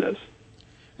around us.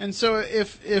 And so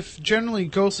if generally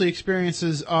ghostly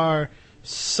experiences are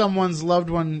someone's loved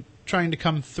one trying to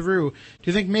come through, do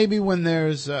you think maybe when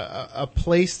there's a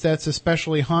place that's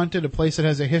especially haunted, a place that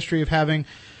has a history of having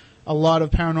a lot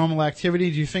of paranormal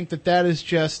activity, do you think that is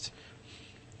just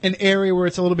an area where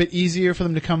it's a little bit easier for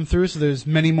them to come through, so there's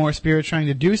many more spirits trying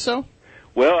to do so?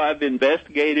 Well, I've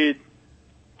investigated,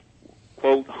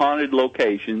 quote, haunted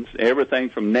locations, everything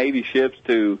from Navy ships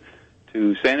to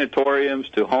sanatoriums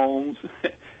to homes.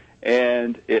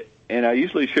 and I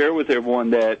usually share with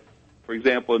everyone that, for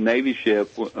example, a Navy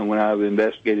ship, when I've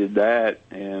investigated that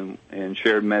and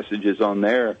shared messages on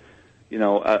there,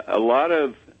 a lot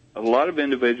of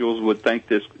individuals would think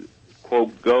this,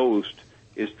 quote, ghost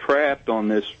is trapped on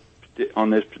this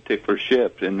particular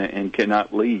ship and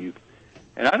cannot leave.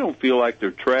 And I don't feel like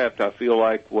they're trapped. I feel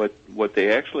like what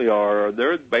they actually are,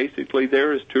 they're basically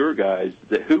there as tour guides.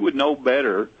 Who would know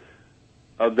better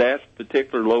of that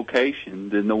particular location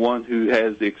than the one who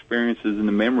has the experiences and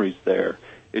the memories there?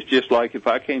 It's just like if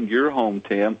I came to your home,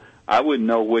 Tim, I wouldn't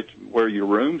know where your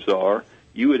rooms are.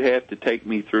 You would have to take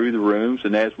me through the rooms,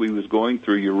 and as we was going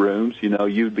through your rooms,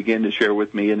 you'd begin to share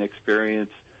with me an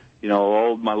experience.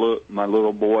 My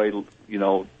little boy,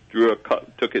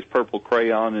 took his purple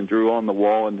crayon and drew on the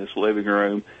wall in this living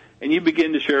room, and you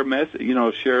begin to share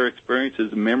share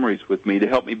experiences and memories with me to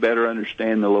help me better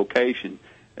understand the location.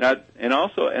 And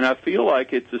I feel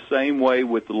like it's the same way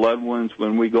with the loved ones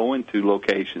when we go into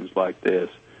locations like this.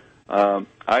 I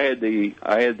had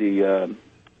the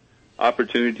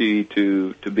opportunity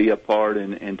to be a part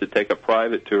and to take a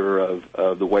private tour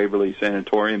of the Waverly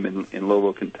Sanatorium in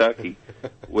Louisville, Kentucky,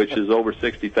 which is over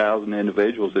 60,000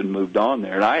 individuals that moved on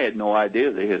there. And I had no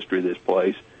idea the history of this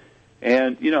place.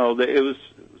 And, it was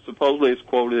supposedly it's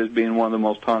quoted as being one of the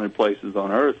most haunted places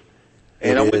on earth.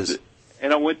 And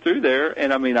I went through there,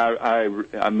 and I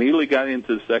immediately got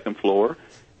into the second floor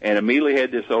and immediately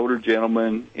had this older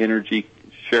gentleman energy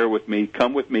share with me,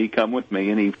 come with me,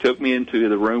 and he took me into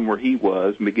the room where he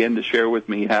was and began to share with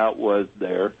me how it was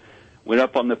there. Went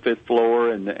up on the 5th floor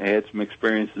and had some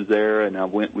experiences there,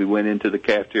 and we went into the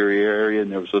cafeteria area,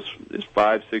 and there was this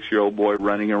 5-6-year-old boy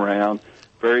running around,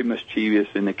 very mischievous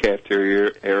in the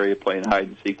cafeteria area, playing hide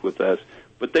and seek with us.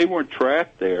 But they weren't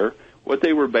trapped there. What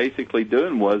they were basically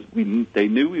doing was they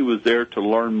knew he was there to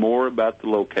learn more about the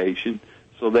location,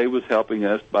 so they was helping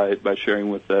us by sharing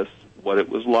with us what it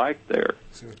was like there.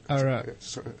 All right.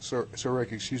 So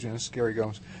Rick, excuse me, this is Gary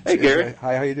Gomes. Hey, Gary.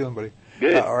 Hi, how you doing, buddy?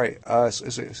 Good. All right.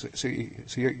 So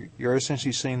you're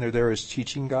essentially saying they're there as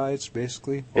teaching guides,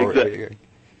 basically?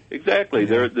 Exactly.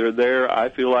 They're there. I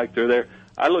feel like they're there.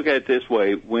 I look at it this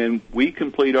way. When we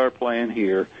complete our plan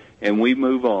here and we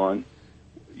move on,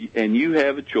 and you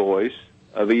have a choice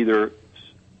of either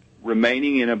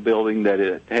remaining in a building that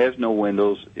it has no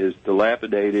windows, is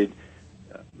dilapidated,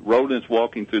 rodents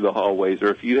walking through the hallways, or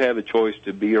if you have a choice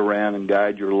to be around and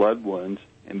guide your loved ones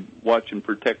and watch and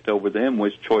protect over them,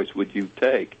 which choice would you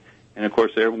take? And of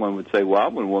course, everyone would say, "Well, I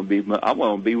want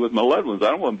to be with my loved ones. I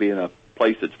don't want to be in a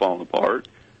place that's falling apart."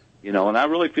 And I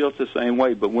really feel it's the same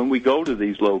way. But when we go to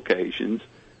these locations,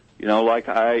 like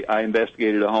I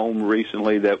investigated a home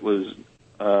recently that was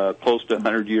close to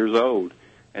 100 years old,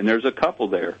 and there's a couple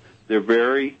there. They're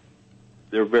very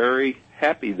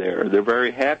happy there. They're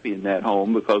very happy in that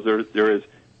home because there is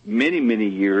many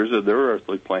years of their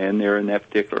earthly plan there in that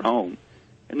particular home,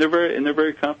 and they're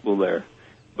very comfortable there.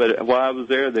 But while I was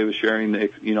there, they were sharing,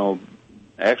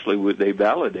 actually they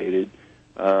validated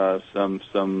some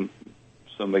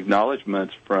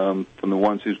acknowledgments from the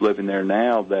ones who's living there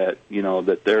now that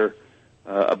that they're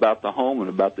about the home and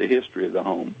about the history of the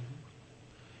home.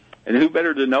 And who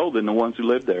better to know than the ones who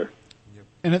live there?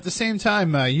 And at the same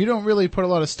time, you don't really put a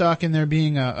lot of stock in there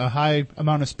being a high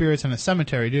amount of spirits in a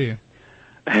cemetery, do you?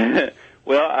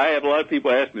 Well, I have a lot of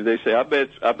people ask me. They say, "I bet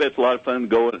it's a lot of fun to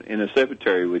go in a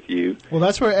cemetery with you." Well,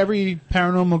 that's where every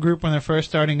paranormal group, when they're first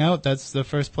starting out, that's the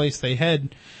first place they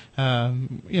head.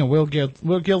 We're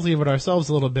guilty of it ourselves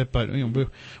a little bit, but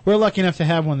we're lucky enough to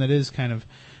have one that is kind of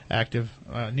active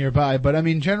nearby. But I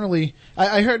mean, generally,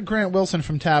 I heard Grant Wilson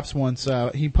from TAPS once.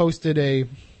 He posted a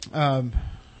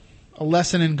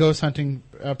lesson in ghost hunting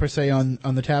per se on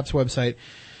the TAPS website,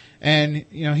 and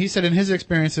he said in his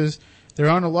experiences, there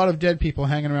aren't a lot of dead people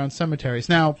hanging around cemeteries.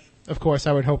 Now, of course,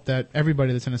 I would hope that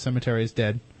everybody that's in a cemetery is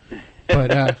dead.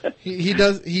 But he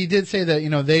did say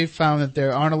that they found that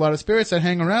there aren't a lot of spirits that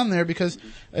hang around there because,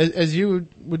 as you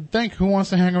would think, who wants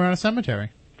to hang around a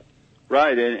cemetery?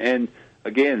 Right, and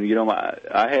again,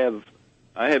 I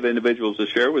have individuals that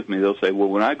share with me. They'll say, "Well,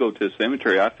 when I go to a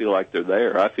cemetery, I feel like they're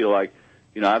there. I feel like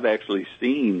I've actually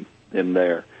seen them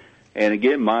there." And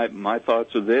again, my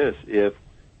thoughts are this: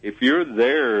 if you're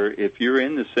there, if you're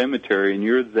in the cemetery and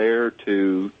you're there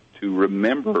to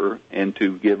remember and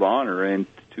to give honor and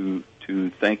to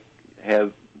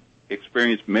have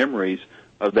experienced memories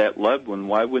of that loved one,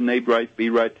 why wouldn't they be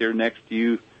right there next to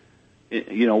you,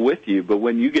 with you? But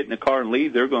when you get in the car and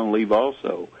leave, they're going to leave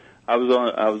also. I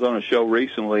was on a show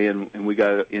recently, and we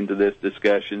got into this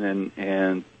discussion,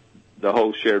 and the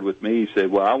host shared with me. He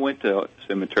said, "Well, I went to a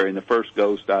cemetery, and the first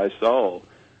ghost I saw,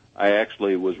 I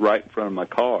actually was right in front of my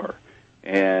car,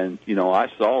 and I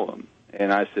saw him."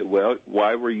 And I said, "Well,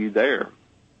 why were you there?"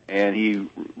 And he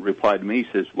replied to me, he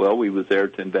says, "Well, we was there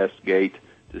to investigate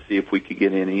to see if we could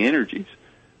get any energies."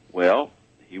 Well,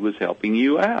 he was helping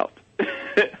you out.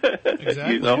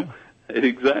 Exactly.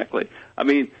 Exactly. I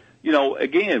mean,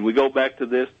 again, we go back to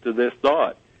this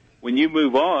thought. When you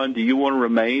move on, do you want to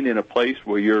remain in a place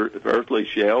where your earthly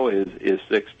shell is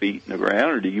 6 feet in the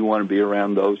ground, or do you want to be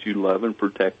around those you love and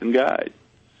protect and guide?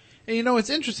 And it's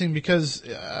interesting because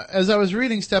as I was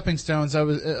reading Stepping Stones,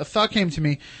 a thought came to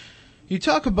me. You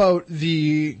talk about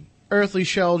the earthly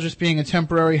shell just being a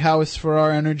temporary house for our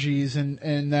energies,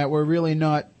 and that we're really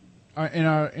not in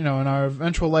our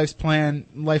eventual life's plan,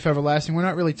 life everlasting. We're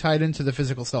not really tied into the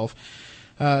physical self.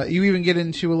 You even get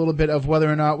into a little bit of whether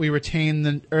or not we retain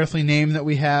the earthly name that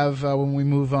we have when we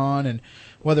move on, and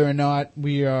whether or not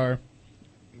we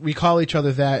call each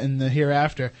other that in the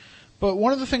hereafter. But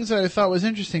one of the things that I thought was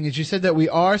interesting is you said that we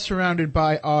are surrounded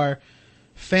by our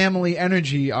family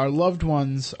energy, our loved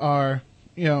ones, our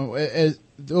as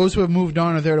those who have moved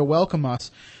on are there to welcome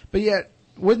us. But yet,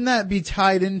 wouldn't that be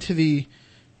tied into the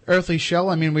earthly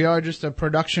shell? I mean, we are just a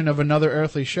production of another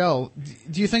earthly shell.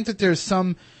 Do you think that there's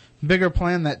some bigger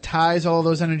plan that ties all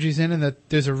those energies in, and that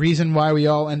there's a reason why we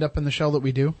all end up in the shell that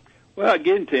we do? Well,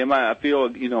 again, Tim, I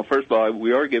feel, first of all,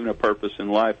 we are given a purpose in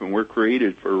life, and we're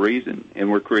created for a reason, and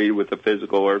we're created with a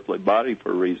physical earthly body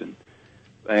for a reason.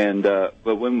 And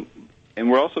and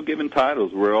we're also given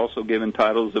titles. We're also given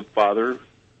titles of father,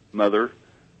 mother,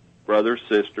 brother,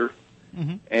 sister.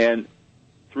 Mm-hmm. And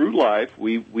through life,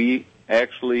 we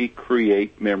actually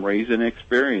create memories and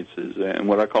experiences and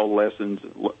what I call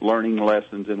learning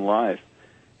lessons in life.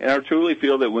 And I truly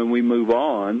feel that when we move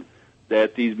on,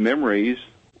 that these memories,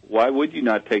 why would you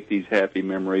not take these happy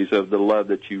memories of the love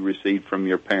that you received from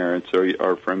your parents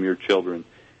or from your children?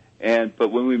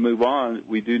 But when we move on,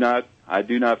 I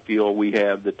do not feel we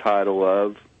have the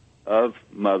title of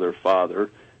mother, father,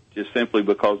 just simply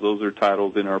because those are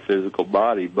titles in our physical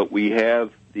body. But we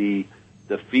have the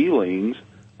feelings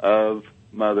of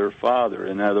mother, father.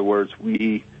 In other words,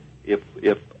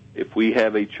 if we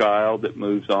have a child that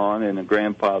moves on and a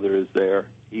grandfather is there,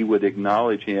 he would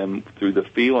acknowledge him through the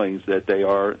feelings that they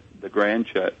are the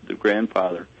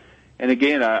grandfather. And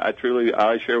again, I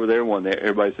share with everyone that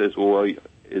everybody says, "Well,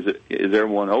 is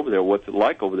everyone over there? What's it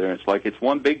like over there?" And it's like it's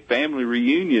one big family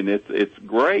reunion. It's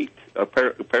great.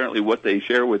 Apparently, what they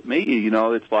share with me,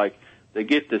 it's like they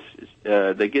get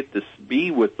to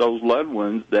be with those loved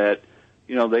ones that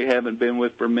they haven't been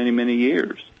with for many, many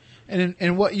years. And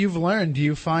in what you've learned, do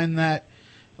you find that,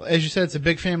 as you said, it's a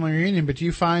big family reunion, but do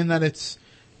you find that it's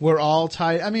we're all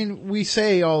tied. I mean, we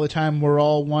say all the time we're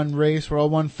all one race, we're all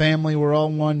one family, we're all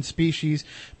one species.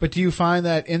 But do you find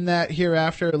that in that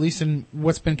hereafter, at least in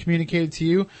what's been communicated to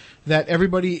you, that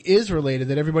everybody is related,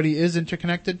 that everybody is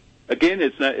interconnected? Again,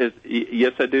 it's not.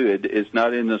 Yes, I do. It's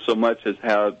not in so much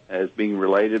as being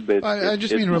related, but I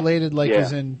just mean related, like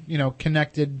as in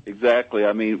connected. Exactly.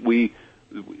 I mean, we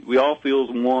all feel as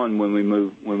one when we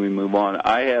move on.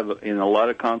 I have in a lot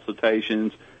of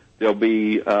consultations. There'll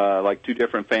be like two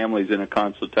different families in a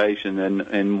consultation,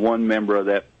 and one member of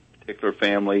that particular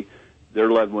family, their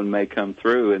loved one may come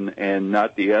through, and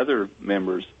not the other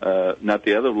members, not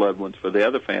the other loved ones for the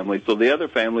other family. So the other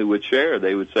family would share.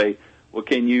 They would say, well,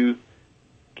 can you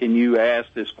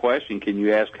ask this question? Can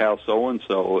you ask how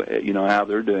so-and-so, how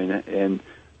they're doing it? And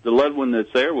the loved one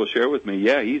that's there will share with me,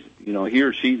 yeah, he's, he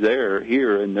or she's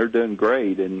here, and they're doing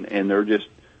great, and they're just,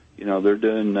 they're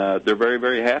doing, they're very,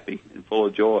 very happy and full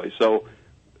of joy. So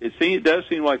it does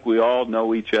seem like we all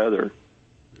know each other.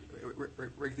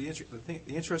 Rick, the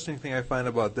interesting thing I find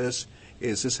about this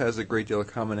is this has a great deal of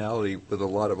commonality with a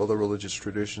lot of other religious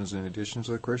traditions in addition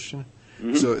to the Christian.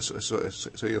 Mm-hmm.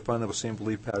 So you'll find the same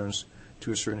belief patterns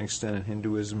to a certain extent in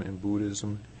Hinduism and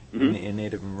Buddhism and in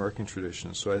Native American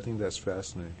traditions. So I think that's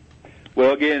fascinating.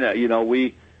 Well, again,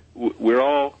 we're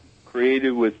all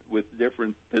created with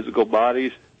different physical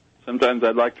bodies. Sometimes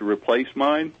I'd like to replace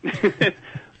mine,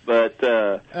 but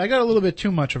I got a little bit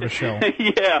too much of a shell.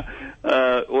 Yeah.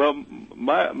 Well,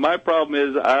 my problem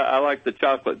is I like the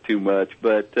chocolate too much,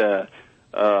 but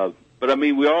I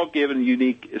mean, we're all given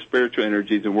unique spiritual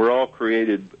energies, and we're all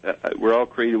created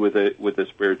with a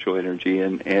spiritual energy,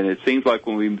 and it seems like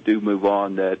when we do move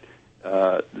on that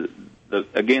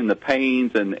the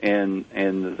pains and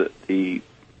the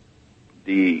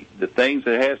things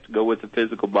that has to go with the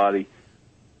physical body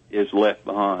is left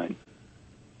behind.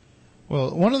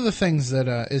 Well, one of the things that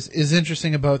is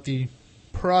interesting about the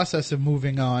process of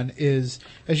moving on is,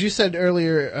 as you said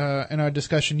earlier in our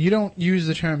discussion, you don't use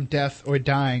the term death or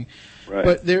dying, right.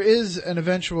 But there is an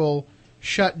eventual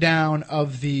shutdown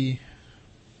of the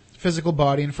physical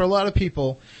body, and for a lot of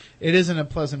people, it isn't a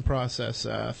pleasant process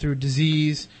through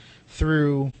disease,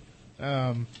 through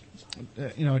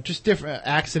just different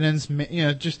accidents.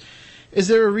 Is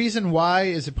there a reason why?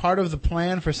 Is it part of the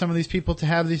plan for some of these people to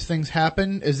have these things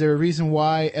happen? Is there a reason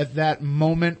why at that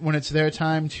moment when it's their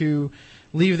time to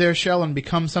leave their shell and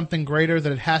become something greater that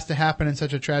it has to happen in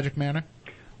such a tragic manner?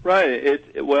 Right.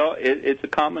 It's a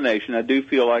combination. I do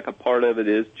feel like a part of it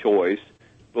is choice.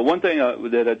 But one thing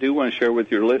that I do want to share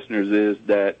with your listeners is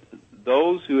that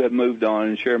those who have moved on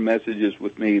and share messages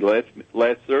with me,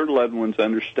 let their loved ones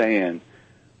understand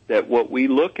that what we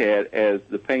look at as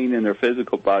the pain in their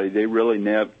physical body, they really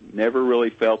never really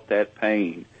felt that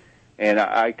pain. And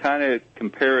I kind of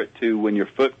compare it to when your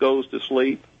foot goes to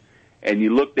sleep and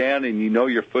you look down and you know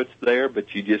your foot's there,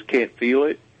 but you just can't feel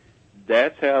it.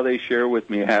 That's how they share with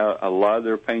me how a lot of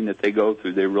their pain that they go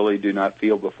through, they really do not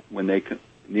feel when they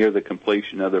near the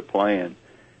completion of their plan.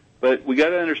 But we got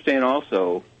to understand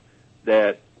also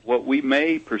that what we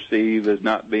may perceive as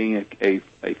not being a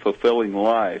fulfilling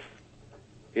life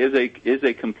is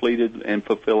a completed and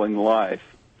fulfilling life.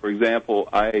 For example,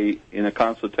 in a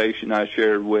consultation I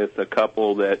shared with a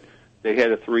couple that they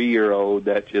had a 3-year-old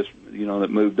that just that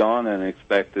moved on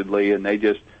unexpectedly, and they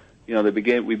just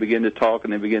we began to talk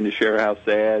and they began to share how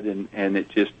sad and it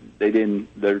just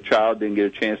their child didn't get a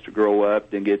chance to grow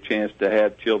up, didn't get a chance to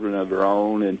have children of their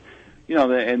own, and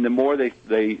and the more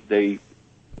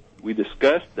we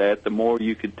discussed that, the more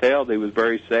you could tell they was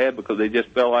very sad because they just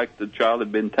felt like the child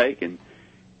had been taken.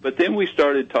 But then we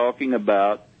started talking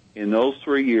about, in those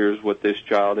 3 years, what this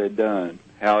child had done,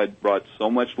 how it brought so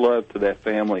much love to that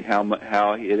family, how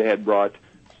it had brought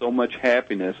so much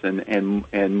happiness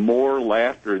and more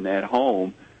laughter in that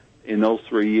home in those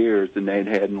 3 years than they'd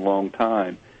had in a long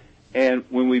time. And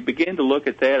when we began to look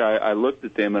at that, I looked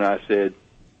at them and I said,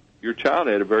 your child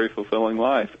had a very fulfilling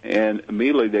life. And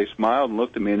immediately they smiled and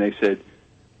looked at me and they said,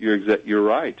 you're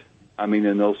right. I mean,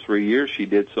 in those 3 years, she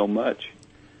did so much.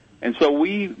 And so what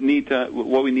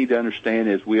we need to understand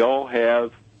is we all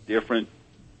have different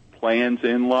plans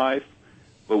in life,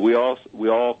 but we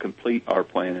all complete our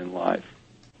plan in life.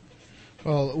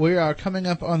 Well, we are coming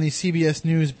up on the CBS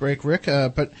News break, Rick,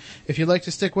 but if you'd like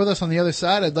to stick with us on the other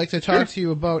side, I'd like to talk to you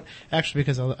about, actually,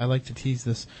 because I like to tease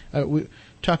this, we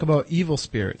talk about evil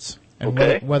spirits and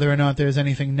whether or not there's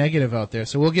anything negative out there.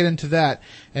 So we'll get into that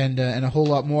and a whole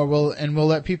lot more. We'll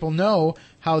let people know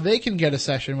how they can get a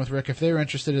session with Rick if they're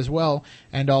interested as well,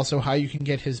 and also how you can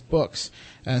get his books.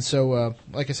 And so,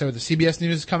 like I said, the CBS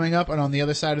News is coming up, and on the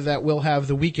other side of that, we'll have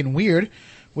The Week in Weird,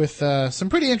 with some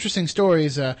pretty interesting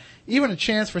stories, even a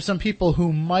chance for some people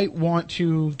who might want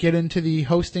to get into the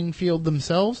hosting field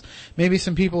themselves. Maybe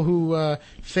some people who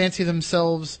fancy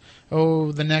themselves,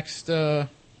 the next, I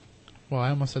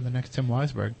almost said the next Tim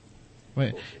Weisberg.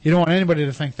 Wait, you don't want anybody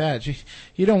to think that.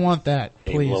 You don't want that,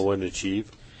 please. Aim low and achieve.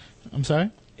 I'm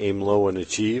sorry? Aim low and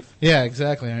achieve. Yeah,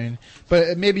 exactly. I mean,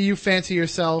 but maybe you fancy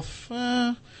yourself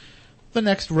the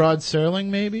next Rod Serling,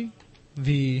 maybe?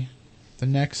 The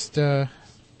next,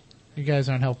 you guys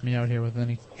aren't helping me out here with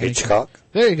any. Hitchcock?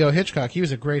 There you go, Hitchcock. He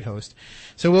was a great host.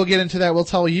 So we'll get into that. We'll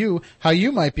tell you how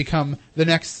you might become the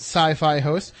next sci-fi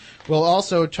host. We'll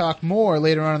also talk more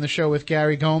later on in the show with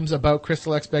Gary Gomes about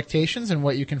Crystal Expectations and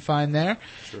what you can find there.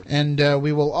 Sure. And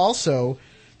we will also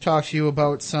talk to you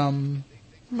about some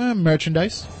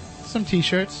merchandise, some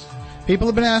T-shirts. People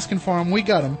have been asking for them. We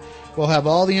got them. We'll have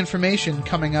all the information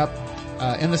coming up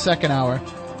in the second hour.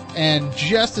 And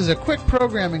just as a quick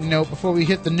programming note before we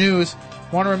hit the news,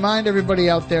 I want to remind everybody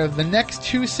out there, the next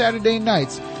 2 Saturday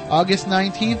nights, August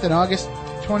 19th and August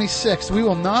 26th, we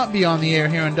will not be on the air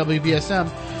here on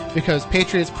WBSM because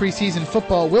Patriots preseason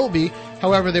football will be.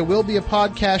 However, there will be a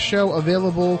podcast show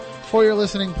available for your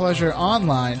listening pleasure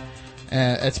online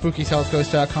at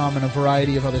SpookySouthCoast.com and a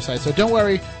variety of other sites. So don't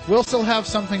worry, we'll still have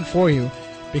something for you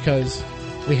because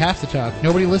we have to talk.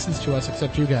 Nobody listens to us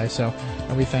except you guys,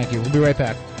 and we thank you. We'll be right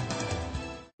back.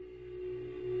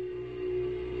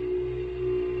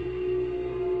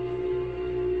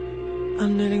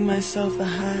 I'm knitting myself a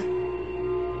hat.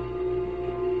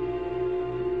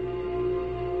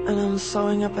 And I'm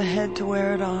sewing up a head to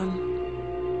wear it on.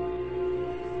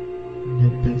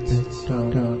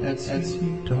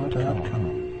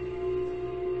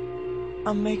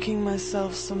 I'm making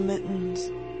myself some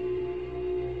mittens.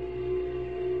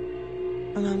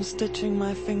 And I'm stitching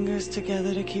my fingers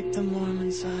together to keep them warm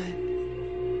inside.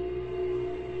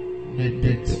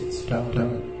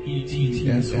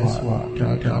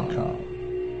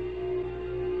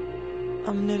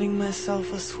 I'm knitting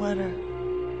myself a sweater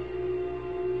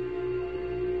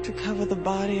to cover the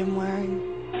body I'm wearing.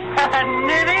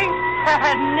 Knitting,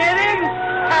 knitting, knitting,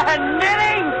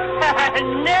 knitting,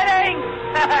 knitting,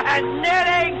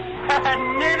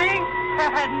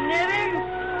 knitting,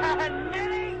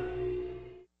 knitting.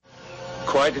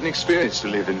 Quite an experience to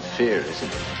live in fear, isn't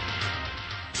it?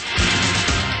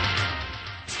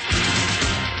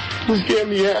 This can't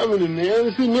be happening, man.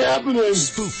 This isn't happening.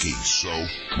 Spooky so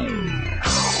cool.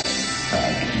 I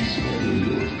can smell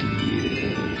your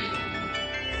fear.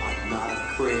 I'm not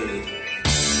afraid.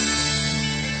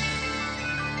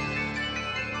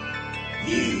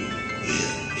 You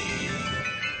will be.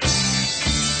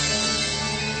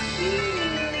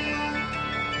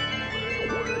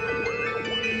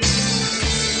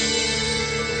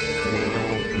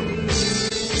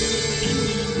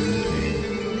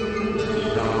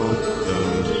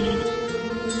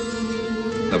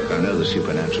 Look, I know the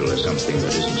supernatural is something that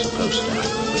isn't supposed to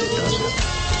happen, but it does happen.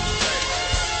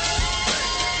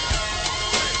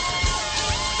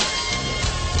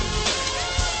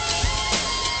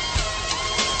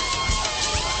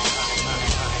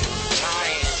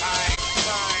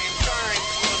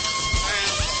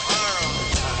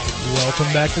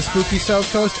 Welcome back to Spooky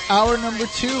South Coast, hour number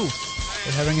 2.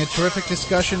 We're having a terrific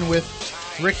discussion with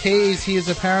Rick Hayes. He is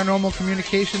a paranormal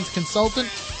communications consultant.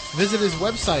 Visit his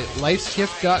website,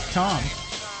 lifesgift.com.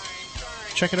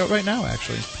 Check it out right now,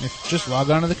 actually. If just log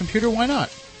on to the computer, why not?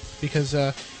 Because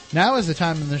now is the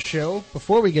time in the show,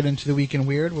 before we get into the Week in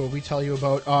Weird, where we tell you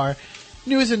about our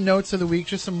news and notes of the week,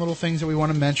 just some little things that we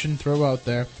want to mention, throw out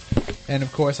there. And,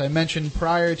 of course, I mentioned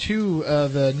prior to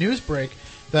the news break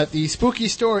that the Spooky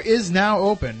Store is now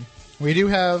open. We do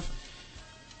have,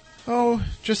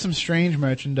 just some strange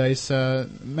merchandise.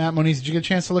 Matt Moniz, did you get a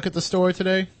chance to look at the store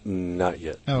today? Not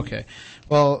yet. Okay.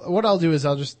 Well, what I'll do is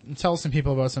I'll just tell some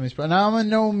people about some of these. Now, I'm in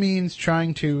no means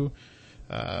trying to,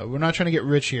 we're not trying to get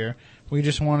rich here. We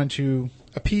just wanted to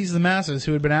appease the masses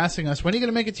who had been asking us, when are you going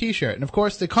to make a t-shirt? And, of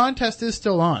course, the contest is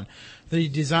still on. The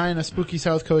Design a Spooky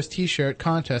South Coast t-shirt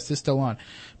contest is still on.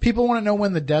 People want to know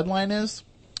when the deadline is.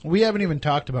 We haven't even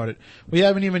talked about it. We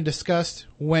haven't even discussed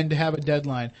when to have a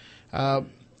deadline.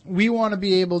 We want to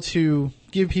be able to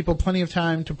give people plenty of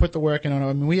time to put the work in on it.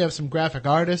 I mean, we have some graphic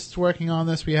artists working on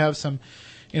this. We have some,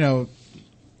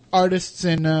 artists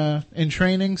in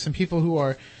training, some people who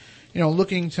are,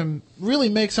 looking to really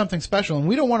make something special. And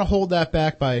we don't want to hold that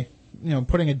back by,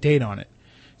 putting a date on it.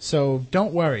 So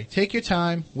don't worry. Take your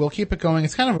time. We'll keep it going.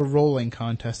 It's kind of a rolling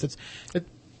contest.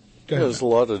 Go ahead. There's a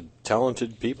lot of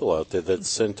talented people out there that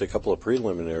sent a couple of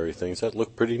preliminary things that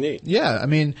look pretty neat. Yeah, I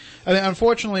mean,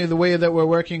 unfortunately, the way that we're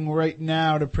working right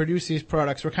now to produce these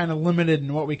products, we're kind of limited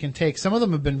in what we can take. Some of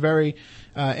them have been very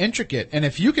intricate, and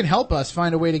if you can help us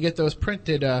find a way to get those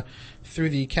printed through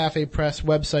the Cafe Press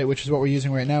website, which is what we're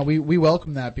using right now, we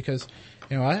welcome that because,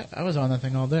 you know, I was on that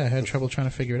thing all day. I had trouble trying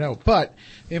to figure it out. But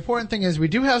the important thing is we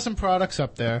do have some products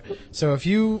up there, so if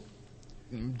you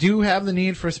do have the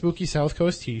need for a Spooky South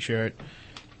Coast t-shirt,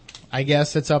 I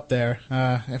guess it's up there.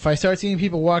 If I start seeing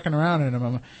people walking around in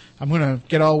them, I'm going to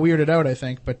get all weirded out, I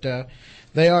think. But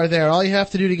they are there. All you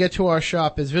have to do to get to our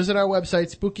shop is visit our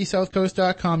website,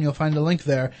 SpookySouthCoast.com. You'll find a link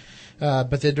there.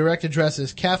 But the direct address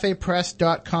is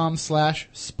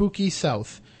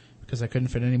cafepress.com/SpookySouth, because I couldn't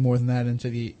fit any more than that into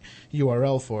the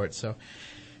URL for it. So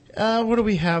what do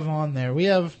we have on there? We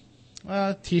have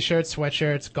t-shirts,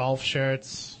 sweatshirts, golf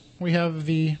shirts. We have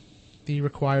the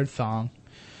required thong.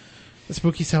 The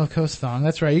Spooky South Coast thong.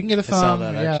 That's right. You can get a thong. I saw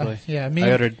that, actually. Yeah.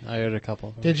 I ordered a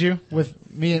couple. Did you? With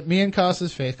me and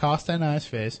Costa's face, Costa and I's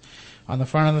face, on the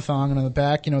front of the thong, and on the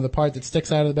back, you know, the part that sticks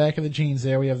out of the back of the jeans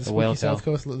there, we have the Spooky South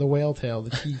Coast, the whale tail, the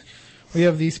T. We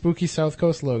have the Spooky South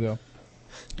Coast logo.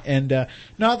 And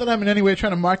not that I'm in any way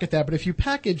trying to market that, but if you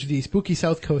package the Spooky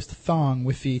South Coast thong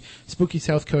with the Spooky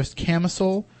South Coast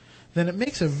camisole, then it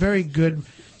makes a very good,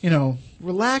 you know,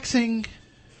 relaxing,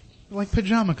 like,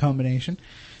 pajama combination.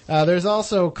 There's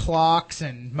also clocks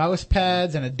and mouse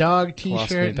pads and a dog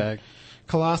T-shirt.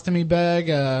 Colostomy bag.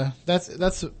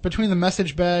 That's between the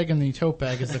message bag and the tote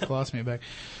bag is the colostomy bag.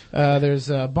 There's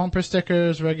bumper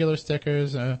stickers, regular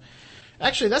stickers.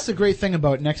 Actually, that's the great thing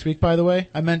about next week, by the way.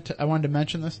 I wanted to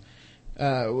mention this.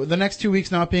 The next 2 weeks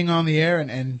not being on the air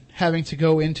and having to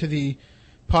go into the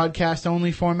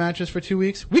podcast-only format just for 2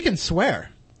 weeks, we can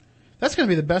swear. That's going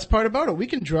to be the best part about it. We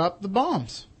can drop the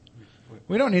bombs.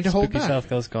 We don't need to hold back. Spooky South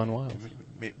Coast gone wild.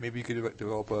 Maybe you could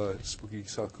develop a Spooky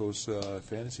South Coast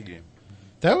fantasy game.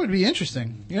 That would be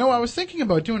interesting. You know, I was thinking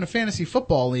about doing a fantasy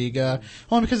football league,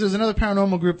 only because there's another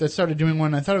paranormal group that started doing one,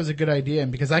 and I thought it was a good idea,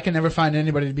 and because I can never find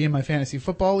anybody to be in my fantasy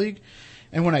football league,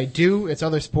 and when I do, it's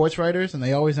other sports writers, and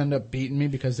they always end up beating me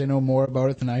because they know more about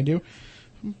it than I do.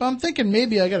 But I'm thinking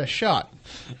maybe I got a shot.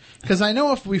 Because I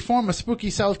know if we form a Spooky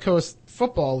South Coast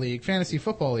football league, fantasy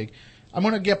football league, I'm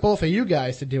going to get both of you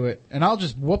guys to do it, and I'll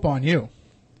just whoop on you.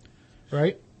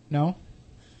 Right? No?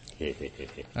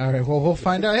 All right, well, we'll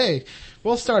find out. Hey,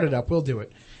 we'll start it up. We'll do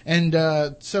it. And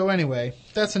so anyway,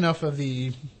 that's enough of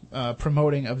the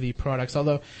promoting of the products.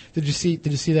 Although, did you see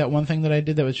that one thing that I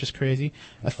did that was just crazy?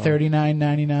 A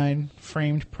 $39.99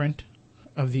 framed print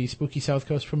of the Spooky South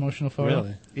Coast promotional photo.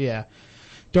 Really? Yeah.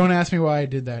 Don't ask me why I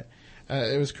did that.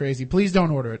 It was crazy. Please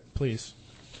don't order it, please.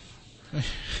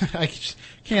 I just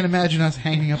can't imagine us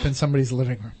hanging up in somebody's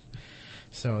living room.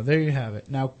 So there you have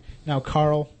it. Now,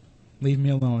 Carl, leave me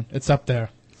alone. It's up there.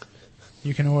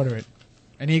 You can order it.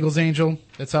 An Eagles Angel,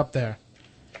 it's up there.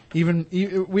 Even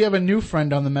we have a new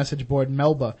friend on the message board,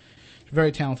 Melba,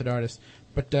 very talented artist,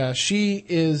 but she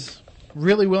is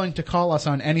really willing to call us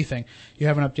on anything. You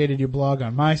haven't updated your blog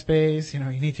on MySpace. You know,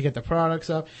 you need to get the products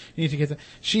up. You need to get the.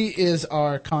 She is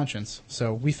our conscience,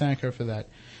 so we thank her for that.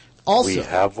 Also, we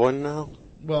have one now?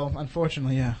 Well,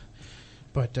 unfortunately, yeah.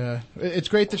 But it's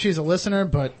great that she's a listener,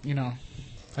 but, you know,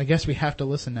 I guess we have to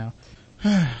listen now.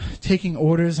 Taking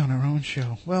orders on our own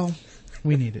show. Well,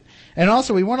 we need it. And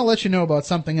also, we want to let you know about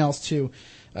something else, too.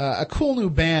 A cool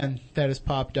new band that has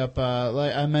popped up.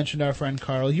 Like I mentioned our friend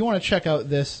Carl. You want to check out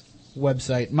this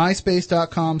website,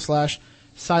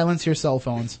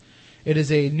 myspace.com/silenceyourcellphones. It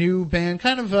is a new band,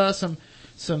 kind of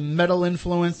some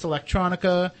metal-influenced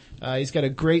electronica. He's got a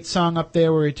great song up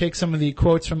there where he takes some of the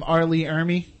quotes from R. Lee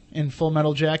Ermey in Full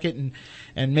Metal Jacket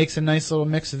and makes a nice little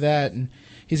mix of that. And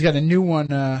he's got a new one.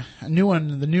 The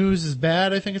News is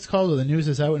Bad, I think it's called, or The News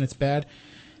is Out and It's Bad.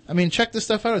 I mean, check this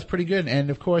stuff out. It's pretty good. And,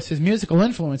 of course, his musical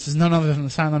influence is none other than the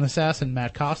silent assassin,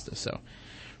 Matt Costa. So,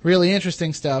 really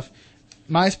interesting stuff.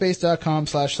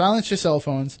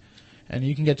 myspace.com/silenceyourcellphones. And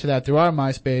you can get to that through our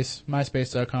MySpace,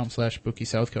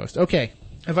 myspace.com/SpookySouthCoast. Okay.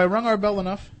 Have I rung our bell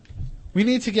enough? We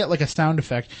need to get like a sound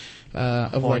effect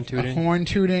of like a horn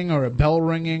tooting or a bell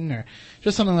ringing or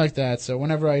just something like that. So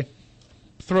whenever I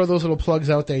throw those little plugs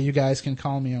out there, you guys can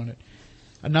call me on it.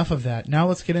 Enough of that. Now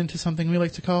let's get into something we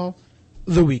like to call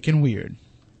The Week in Weird.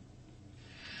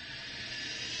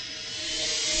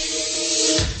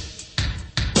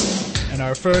 And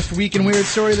our first Week in Weird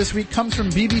story this week comes from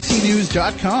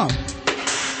BBCNews.com.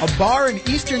 A bar in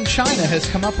eastern China has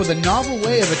come up with a novel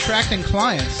way of attracting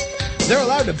clients. They're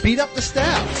allowed to beat up the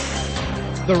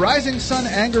staff. The Rising Sun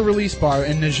Anger Release Bar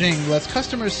in Nanjing lets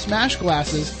customers smash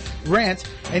glasses, rant,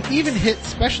 and even hit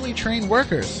specially trained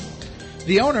workers.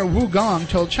 The owner, Wu Gong,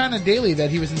 told China Daily that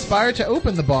he was inspired to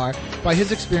open the bar by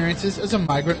his experiences as a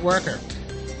migrant worker.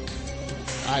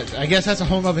 I guess that's a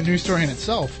whole other news story in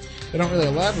itself. They don't really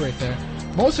elaborate there.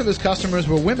 Most of his customers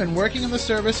were women working in the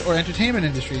service or entertainment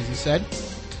industries, he said.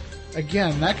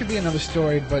 Again, that could be another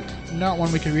story, but not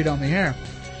one we could read on the air.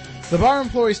 The bar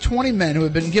employs 20 men who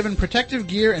have been given protective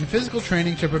gear and physical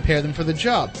training to prepare them for the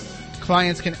job.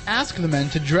 Clients can ask the men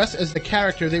to dress as the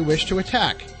character they wish to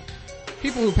attack.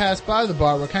 People who passed by the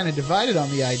bar were kind of divided on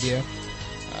the idea.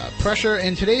 Pressure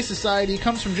in today's society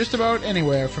comes from just about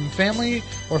anywhere, from family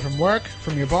or from work,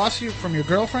 from your boss, from your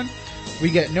girlfriend. We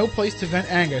get no place to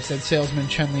vent anger, said salesman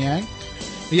Chen Liang.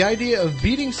 The idea of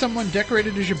beating someone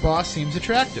decorated as your boss seems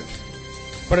attractive.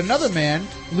 But another man,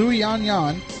 Lu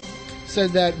Yanyan,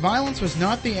 said that violence was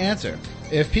not the answer.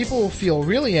 If people feel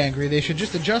really angry, they should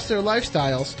just adjust their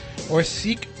lifestyles or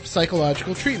seek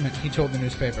psychological treatment, he told the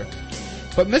newspaper.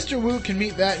 But Mr. Wu can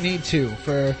meet that need too.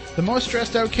 For the most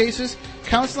stressed out cases,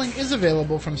 counseling is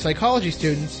available from psychology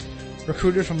students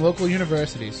recruited from local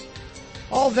universities.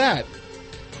 All that,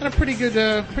 and a pretty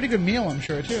good meal, I'm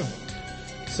sure too.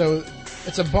 So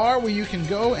it's a bar where you can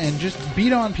go and just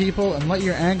beat on people and let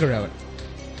your anger out.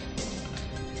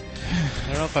 I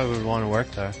don't know if I would want to work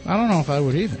there. I don't know if I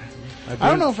would either. I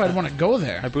don't know if I'd want to go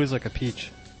there. I bruise like a peach.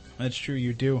 That's true,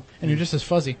 you do. And you're just as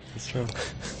fuzzy. That's true.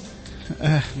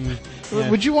 Yeah.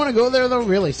 Would you want to go there though?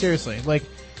 Really, seriously. Like,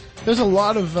 there's a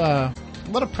lot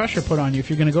of pressure put on you if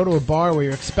you're going to go to a bar where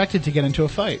you're expected to get into a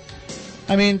fight.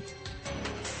 I mean,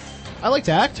 I like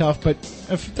to act tough, but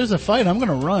if there's a fight, I'm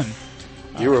going to run.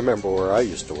 You remember where I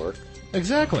used to work.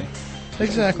 Exactly.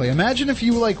 Imagine if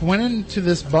you went into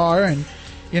this bar and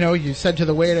you said to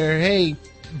the waiter, "Hey,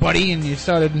 buddy," and you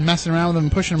started messing around with him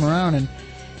and pushing him around, and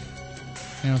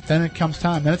then it comes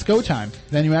time. Then it's go time.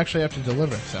 Then you actually have to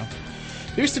deliver. So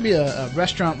there used to be a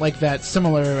restaurant like that,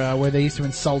 similar, where they used to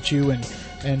insult you and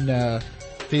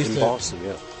they used in to Boston,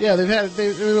 yeah. Yeah,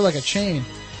 they were like a chain,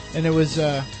 and it was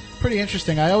pretty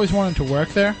interesting. I always wanted to work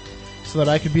there so that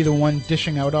I could be the one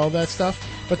dishing out all that stuff.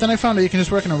 But then I found out you can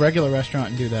just work in a regular restaurant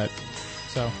and do that.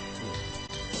 So,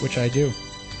 which I do.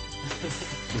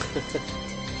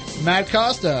 Matt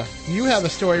Costa, you have a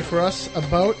story for us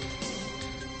about,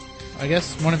 I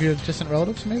guess, one of your distant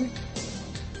relatives, maybe?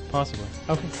 Possibly.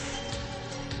 Okay.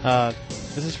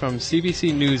 This is from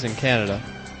CBC News in Canada.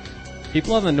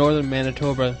 People on the northern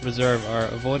Manitoba Reserve are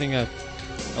avoiding a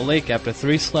lake after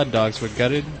 3 sled dogs were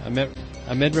gutted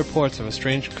amid reports of a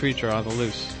strange creature on the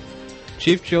loose.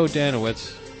 Chief Joe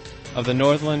Danowitz of the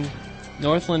Northland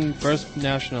First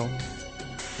National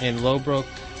in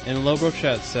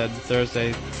Lobrochette said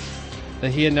Thursday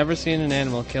that he had never seen an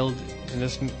animal killed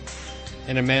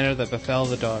in a manner that befell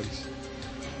the dogs.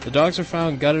 The dogs were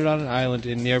found gutted on an island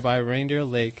in nearby Reindeer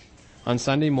Lake on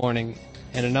Sunday morning,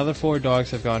 and another 4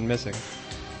 dogs have gone missing.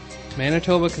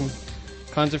 Manitoba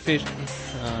conservation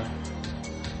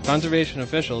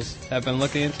officials have been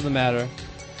looking into the matter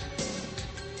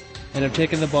and have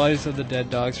taken the bodies of the dead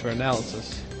dogs for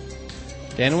analysis.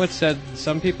 Danowitz said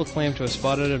some people claim to have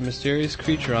spotted a mysterious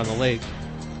creature on the lake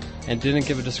and didn't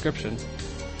give a description.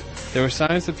 There were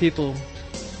signs that people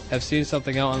have seen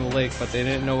something out on the lake, but they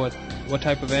didn't know what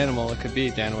type of animal it could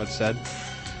be, Danowitz said.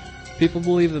 People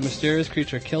believe the mysterious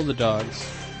creature killed the dogs,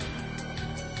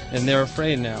 and they're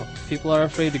afraid now. People are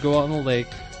afraid to go out on the lake,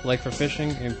 like for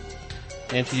fishing,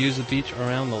 and to use the beach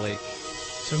around the lake.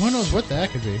 So who knows what that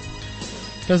could be?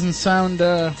 Doesn't sound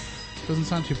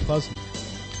too pleasant.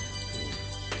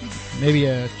 Maybe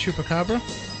a chupacabra?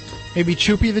 Maybe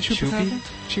Choopy the chupacabra?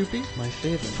 Choopy? My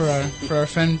favorite. For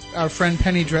our friend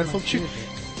Penny Dreadful.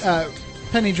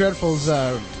 Penny Dreadful's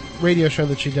radio show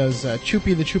that she does,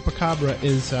 Choopy the Chupacabra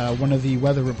is one of the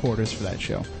weather reporters for that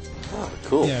show. Oh,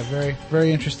 cool. Yeah, very,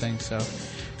 very interesting. So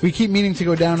we keep meaning to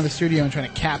go down to the studio and trying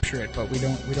to capture it, but we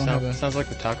don't have a... Sounds like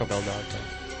the Taco Bell dog.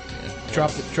 Yeah.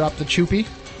 Drop the Choopy.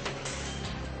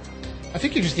 I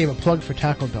think you just gave a plug for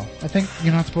Taco Bell. I think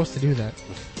you're not supposed to do that.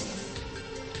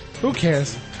 Who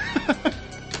cares?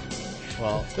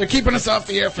 Well, they're keeping us off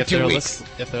the air for 2 weeks.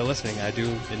 If they're listening, I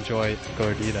do enjoy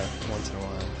gordita once in a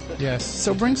while. Yes,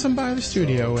 so bring some by the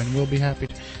studio and we'll be happy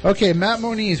to. Okay, Matt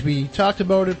Moniz, we talked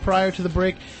about it prior to the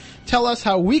break. Tell us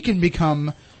how we can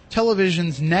become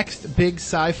television's next big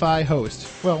sci-fi host.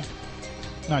 Well,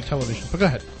 not television, but go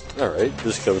ahead. All right,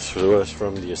 this comes to us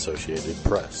from the Associated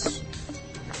Press.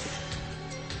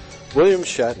 William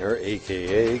Shatner,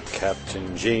 a.k.a.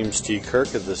 Captain James T.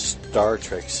 Kirk of the Star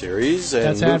Trek series. And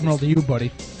that's Admiral to you,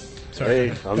 buddy. Sorry.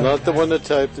 Hey, I'm not the one that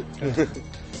typed it.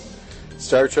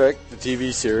 Star Trek, the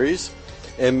TV series,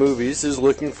 and movies is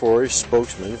looking for a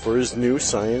spokesman for his new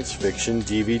science fiction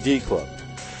DVD club.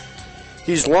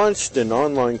 He's launched an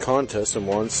online contest and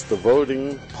wants the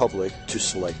voting public to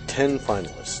select 10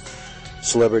 finalists.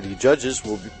 Celebrity judges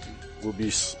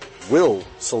will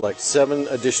select 7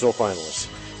 additional finalists.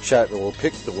 Shatner will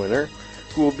pick the winner,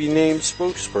 who will be named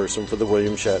spokesperson for the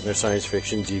William Shatner Science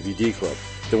Fiction DVD Club.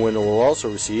 The winner will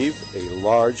also receive a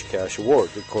large cash award,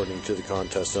 according to the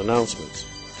contest announcements.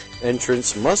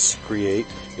 Entrants must create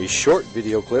a short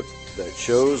video clip that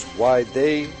shows why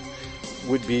they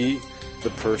would be the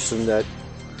person that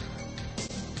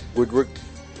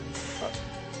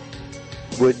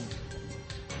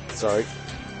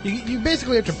You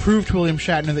basically have to prove to William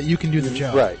Shatner that you can do the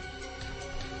job. Right.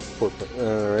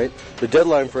 Alright. The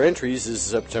deadline for entries is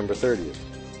September 30th.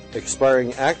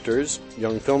 Expiring actors,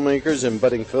 young filmmakers, and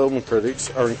budding film critics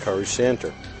are encouraged to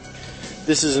enter.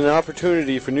 This is an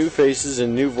opportunity for new faces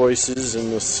and new voices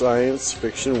in the science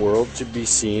fiction world to be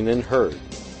seen and heard.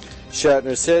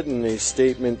 Shatner said in a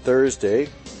statement Thursday,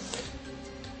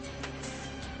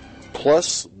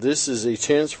 "Plus, this is a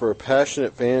chance for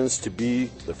passionate fans to be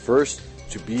the first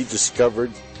to be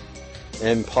discovered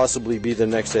and possibly be the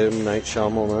next M. Night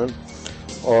Shyamalan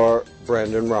or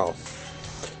Brandon Routh,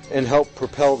 and help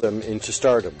propel them into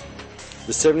stardom."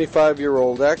 The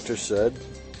 75-year-old actor said,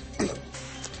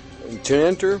 to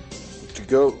enter, to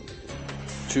go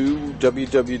to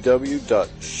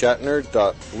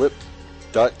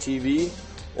www.shatner.blip.tv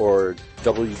or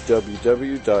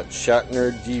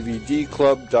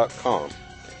www.shatnerdvdclub.com.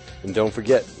 And don't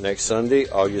forget, next Sunday,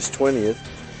 August 20th,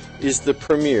 is the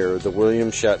premiere of the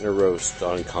William Shatner Roast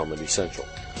on Comedy Central.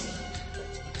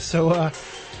 So, I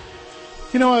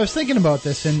was thinking about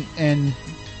this, and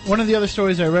one of the other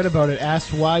stories I read about it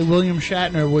asked why William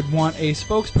Shatner would want a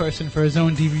spokesperson for his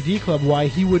own DVD club, why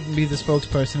he wouldn't be the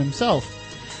spokesperson himself.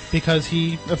 Because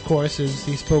he, of course, is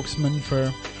the spokesman for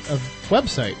a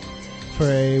website. For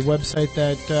a website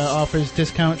that offers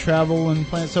discount travel and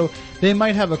plans. So they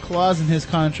might have a clause in his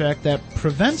contract that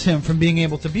prevents him from being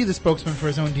able to be the spokesman for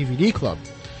his own DVD club.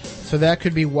 So that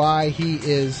could be why he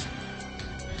is...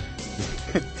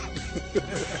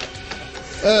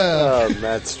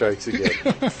 Matt strikes again.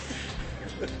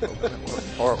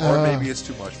 or maybe it's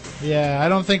too much for him. Yeah, I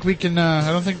don't think we can...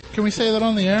 Can we say that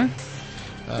on the air?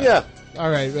 Yeah.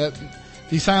 All right.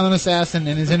 The Silent Assassin,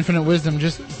 in his infinite wisdom,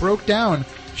 just broke down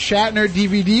Shatner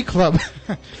DVD Club.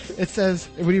 It says,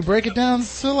 when you break it down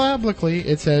syllabically,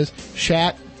 it says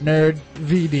Shat Nerd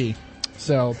VD.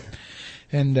 So,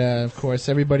 and of course,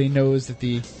 everybody knows that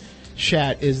the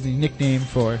Shat is the nickname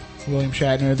for William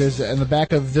Shatner. There's in the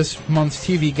back of this month's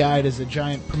TV guide is a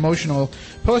giant promotional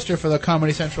poster for the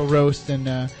Comedy Central roast, and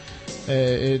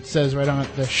it says right on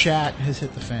it, "The Shat has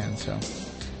hit the fan." So,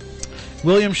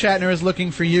 William Shatner is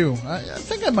looking for you. I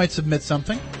think I might submit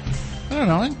something. I don't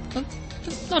know. I'm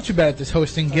not too bad at this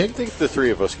hosting gig. I think the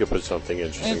three of us could put something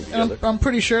interesting together. I'm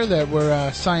pretty sure that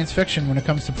we're science fiction when it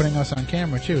comes to putting us on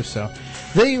camera, too. So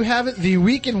there you have it, the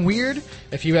Week in Weird.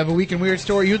 If you have a Week in Weird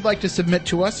story you'd like to submit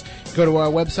to us, go to our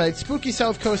website,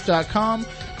 SpookySouthCoast.com,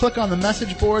 click on the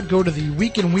message board, go to the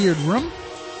Week in Weird room,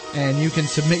 and you can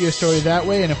submit your story that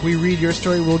way, and if we read your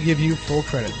story, we'll give you full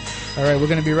credit. All right, we're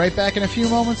going to be right back in a few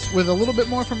moments with a little bit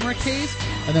more from Rick Hayes,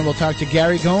 and then we'll talk to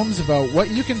Gary Gomes about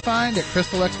what you can find at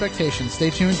Crystal Expectations. Stay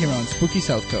tuned here on Spooky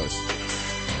South Coast.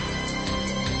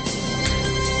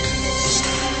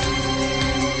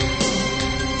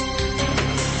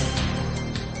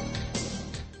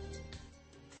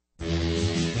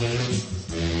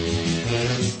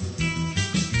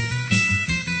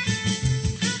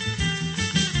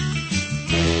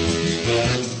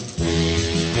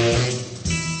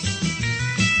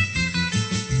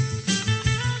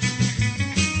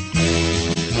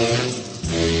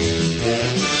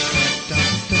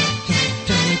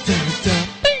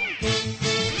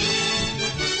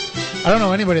 I don't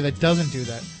know anybody that doesn't do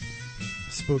that.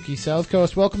 Spooky South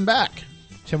Coast, welcome back.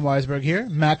 Tim Weisberg here.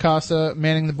 Matt Costa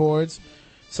manning the boards.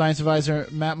 Science advisor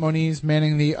Matt Moniz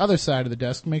manning the other side of the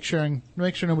desk. Make sure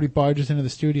nobody barges into the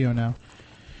studio now.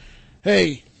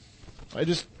 Hey, I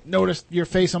just noticed your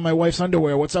face on my wife's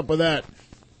underwear. What's up with that?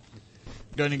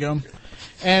 Got any gum?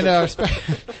 And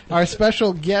our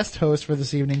special guest host for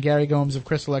this evening, Gary Gomes of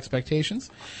Crystal Expectations.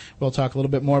 We'll talk a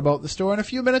little bit more about the store in a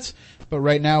few minutes, but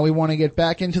right now we want to get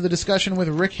back into the discussion with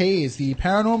Rick Hayes, the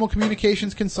paranormal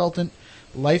communications consultant,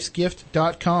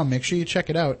 lifesgift.com. Make sure you check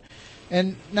it out.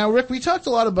 And now, Rick, we talked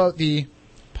a lot about the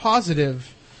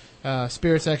positive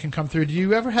spirits that can come through. Do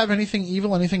you ever have anything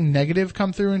evil, anything negative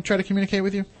come through and try to communicate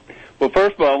with you? Well,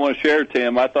 first of all, I want to share,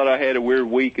 Tim, I thought I had a weird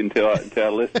week until I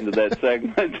listened to that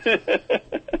segment.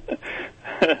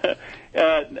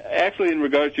 Actually, in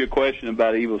regards to your question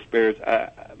about evil spirits,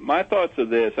 my thoughts are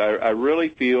this. I really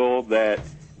feel that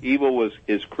evil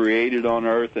is created on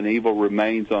earth and evil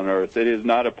remains on earth. It is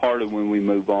not a part of when we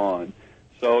move on.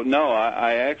 So no,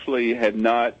 I actually have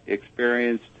not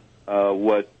experienced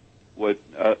what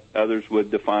others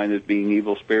would define as being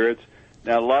evil spirits.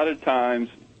 Now, a lot of times,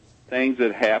 things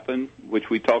that happen, which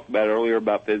we talked about earlier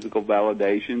about physical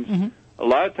validations, Mm-hmm. a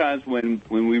lot of times when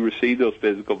we receive those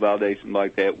physical validations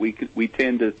like that, we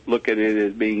tend to look at it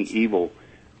as being evil.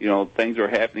 You know, things are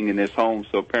happening in this home,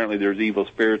 so apparently there's evil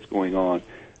spirits going on.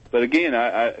 But again,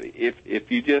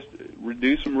 if you just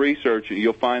do some research,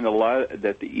 you'll find a lot of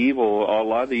the evil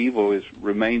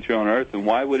remains here on earth. And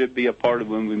why would it be a part of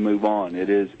when we move on? It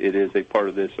is a part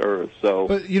of this earth. So,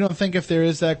 but you don't think if there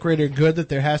is that greater good that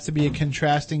there has to be a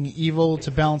contrasting evil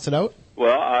to balance it out?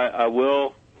 Well, I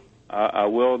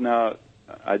will now.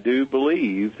 I do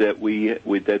believe that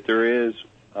that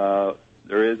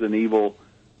there is an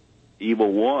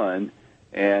evil one.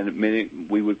 And many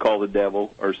we would call the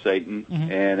devil or Satan.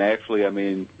 Mm-hmm. And actually, I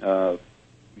mean,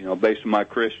 based on my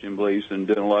Christian beliefs and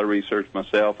doing a lot of research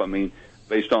myself, I mean,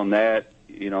 based on that,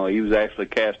 he was actually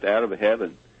cast out of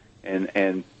heaven, and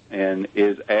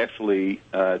is actually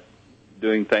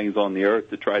doing things on the earth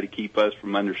to try to keep us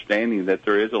from understanding that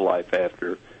there is a life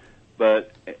after.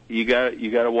 But you got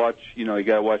to watch, you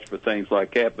got to watch for things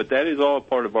like that. But that is all a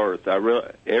part of earth.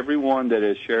 Everyone that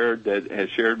has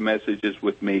shared messages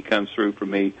with me comes through for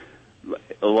me,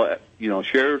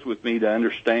 shares with me to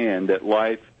understand that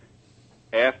life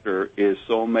after is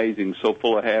so amazing, so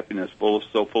full of happiness,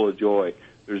 so full of joy.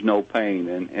 There's no pain,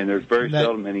 and there's very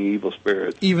seldom any evil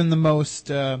spirits. Even the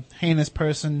most heinous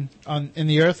person in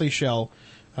the earthly shell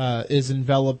is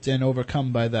enveloped and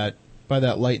overcome by that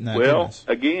light and that goodness.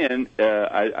 Again,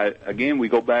 again, we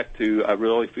go back to, I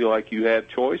really feel like you have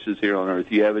choices here on earth.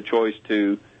 You have a choice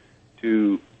to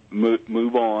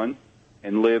move on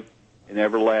and live in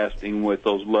everlasting with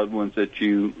those loved ones that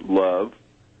you love,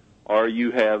 or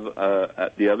you have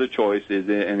the other choice is,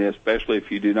 and especially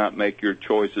if you do not make your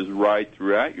choices right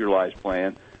throughout your life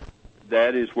plan,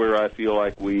 that is where I feel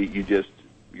like you just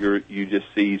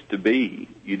cease to be.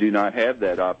 You do not have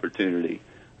that opportunity.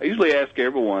 I usually ask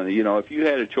everyone, if you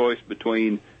had a choice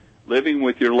between living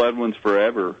with your loved ones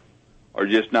forever or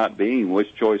just not being,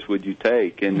 which choice would you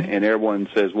take? And everyone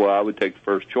says, well, I would take the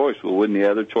first choice. Well, wouldn't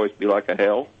the other choice be like a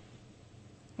hell?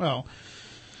 Well,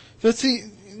 let's see.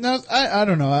 Now, I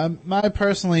don't know. I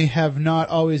personally have not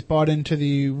always bought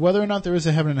into whether or not there is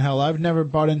a heaven and hell. I've never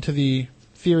bought into the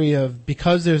theory of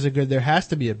because there's a good, there has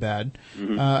to be a bad.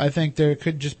 Mm-hmm. I think there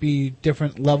could just be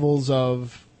different levels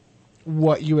of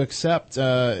what you accept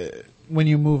when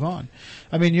you move on.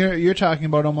 I mean, you're talking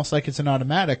about almost like it's an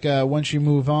automatic. Once you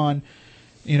move on,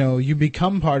 you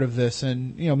become part of this,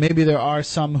 and maybe there are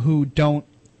some who don't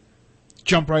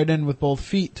jump right in with both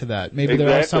feet to that. Maybe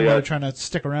there are some that are trying to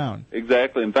stick around.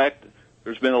 Exactly. In fact,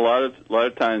 there's been a lot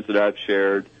of times that I've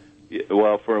shared.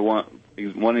 Well, for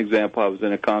one example, I was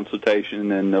in a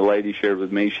consultation, and the lady shared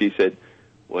with me. She said,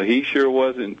 "Well, he sure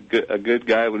wasn't a good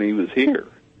guy when he was here,"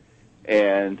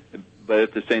 But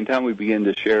at the same time, we began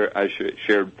to share. I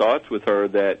shared thoughts with her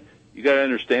that you got to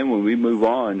understand when we move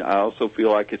on. I also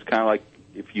feel like it's kind of like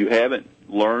if you haven't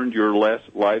learned your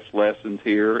life's lessons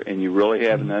here, and you really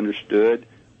haven't understood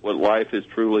what life is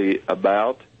truly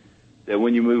about, that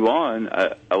when you move on,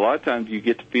 a lot of times you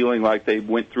get the feeling like they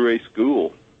went through a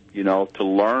school, to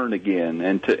learn again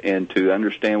and to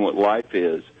understand what life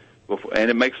is. And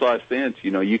it makes a lot of sense.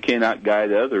 You cannot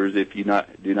guide others if you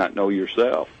do not know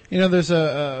yourself. There's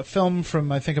a film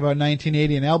from, I think, about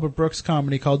 1980, an Albert Brooks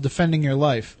comedy called Defending Your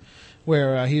Life,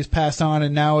 where he's passed on,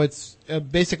 and now it's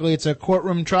basically it's a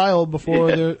courtroom trial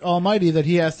before the Almighty that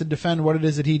he has to defend what it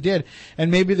is that he did. And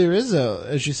maybe there is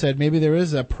as you said, maybe there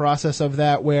is a process of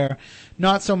that where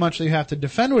not so much that you have to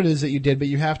defend what it is that you did, but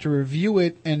you have to review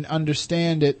it and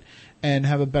understand it and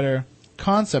have a better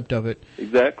concept of it.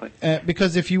 Exactly.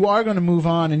 Because if you are going to move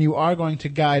on and you are going to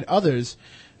guide others,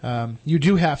 you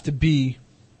do have to be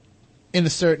in a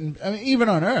certain, even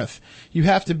on Earth, you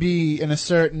have to be in a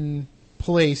certain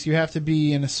place. You have to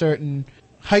be in a certain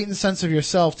heightened sense of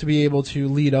yourself to be able to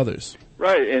lead others.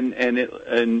 Right, and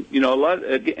a lot.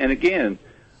 And again,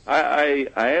 I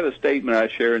have a statement I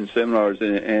share in seminars,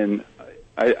 and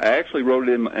I actually wrote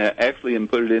it and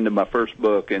put it into my first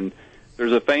book. And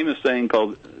there's a famous saying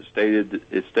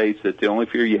it states that the only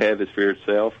fear you have is fear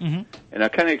itself. Mm-hmm. And I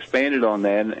kind of expanded on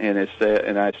that,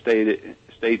 and I state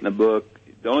in the book,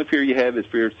 the only fear you have is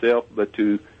fear itself, but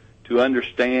to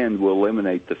understand will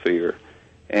eliminate the fear.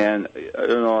 And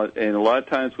and a lot of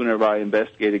times whenever I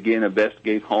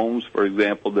investigate homes, for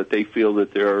example, that they feel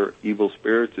that there are evil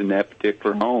spirits in that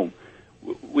particular home,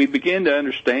 we begin to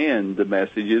understand the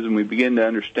messages, and we begin to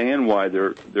understand why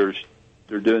there's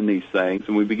they're doing these things,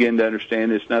 and we begin to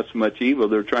understand it's not so much evil;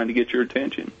 they're trying to get your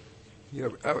attention. Yeah,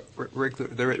 Rick,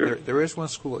 there is one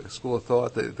school of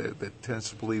thought that tends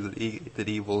to believe that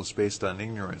evil is based on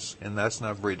ignorance, and that's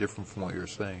not very different from what you're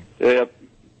saying. Yep.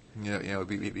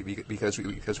 Because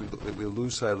we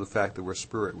lose sight of the fact that we're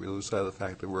spirit. We lose sight of the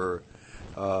fact that we're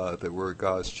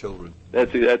God's children.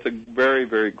 That's a very,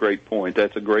 very great point.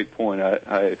 That's a great point.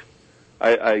 I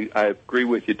agree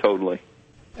with you totally.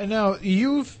 And now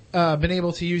you've been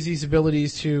able to use these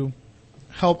abilities to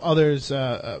help others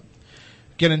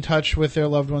get in touch with their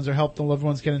loved ones, or help the loved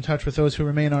ones get in touch with those who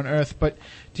remain on Earth. But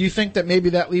do you think that maybe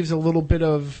that leaves a little bit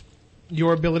of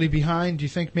your ability behind? Do you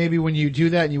think maybe when you do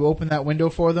that and you open that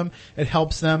window for them, it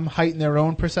helps them heighten their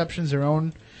own perceptions, their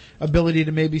own ability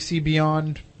to maybe see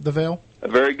beyond the veil? A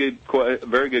very good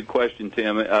question,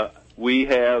 Tim. We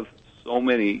have so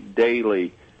many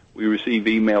daily. We receive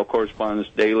email correspondence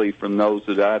daily from those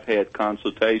that I've had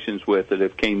consultations with that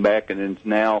have came back and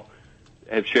now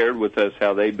have shared with us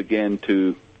how they begin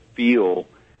to feel,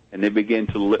 and they begin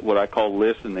to what I call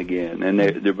listen again, and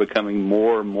they're becoming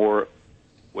more and more,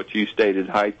 what you stated,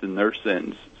 heighten their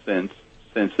senses,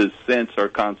 sense our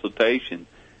consultation,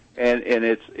 and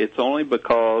it's only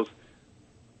because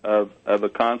of a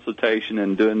consultation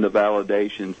and doing the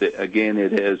validations that, again,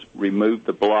 it has removed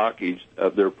the blockage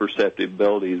of their perceptive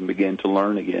abilities and begin to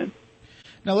learn again.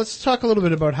 Now let's talk a little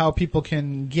bit about how people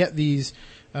can get these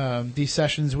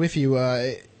sessions with you.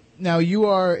 Now you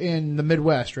are in the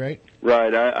Midwest, right?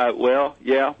 Right. Well,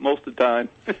 yeah, most of the time.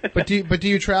 But do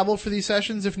you travel for these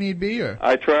sessions if need be, or?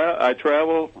 I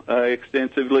travel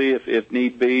extensively if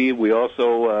need be. We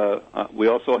also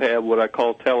have what I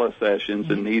call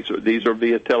telesessions, and these are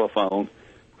via telephone,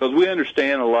 because we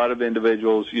understand a lot of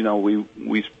individuals.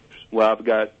 I've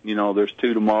got there's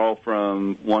two tomorrow,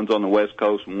 from one's on the West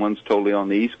Coast and one's totally on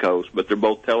the East Coast, but they're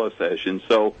both telesessions.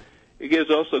 So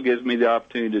it also gives me the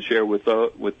opportunity to share with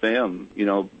them,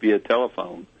 via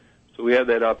telephone. So we have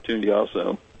that opportunity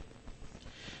also.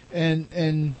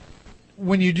 And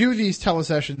when you do these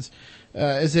telesessions,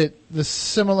 is it the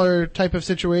similar type of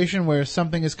situation where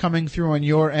something is coming through on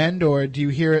your end, or do you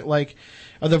hear it like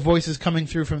other voices coming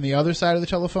through from the other side of the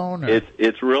telephone? Or?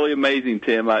 It's really amazing,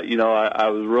 Tim. I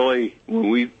was really, when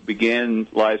we began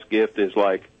Life's Gift, it's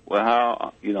like, well,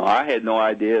 how I had no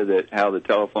idea how the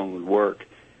telephone would work.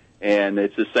 And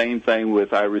it's the same thing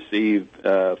with, I receive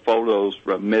photos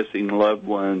from missing loved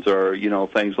ones, or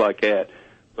things like that.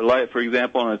 But like, for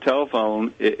example, on a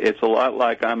telephone, it's a lot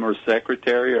like I'm a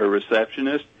secretary or a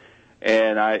receptionist,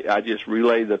 and I just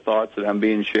relay the thoughts that I'm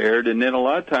being shared. And then a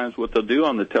lot of times what they'll do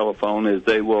on the telephone is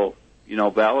they will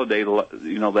validate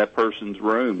that person's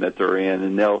room that they're in,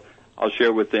 and I'll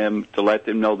share with them to let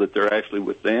them know that they're actually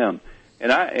with them.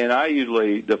 And I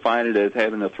usually define it as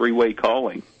having a three-way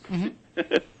calling. Mm-hmm.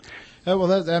 Well,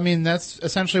 that's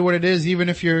essentially what it is. Even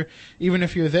if you're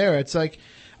there, it's like,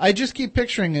 I just keep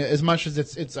picturing it, as much as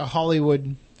it's a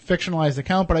Hollywood fictionalized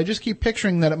account, but I just keep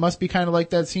picturing that it must be kind of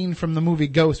like that scene from the movie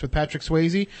Ghost with Patrick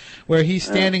Swayze, where he's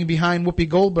standing behind Whoopi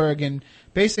Goldberg and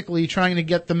basically trying to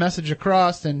get the message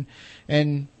across, and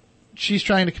she's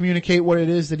trying to communicate what it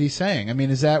is that he's saying. I mean,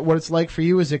 is that what it's like for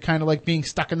you? Is it kind of like being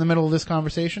stuck in the middle of this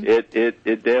conversation? It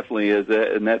definitely is,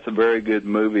 and that's a very good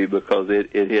movie, because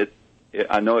it hit.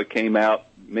 I know it came out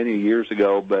many years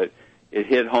ago, but it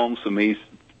hit home to me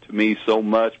so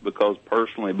much because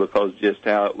just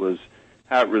how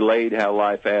it relayed how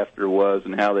life after was,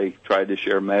 and how they tried to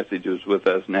share messages with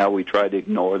us, and how we tried to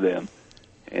ignore them.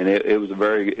 And it was a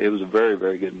very,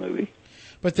 very good movie.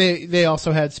 But they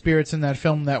also had spirits in that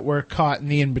film that were caught in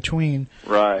the in-between.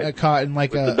 Right. Caught in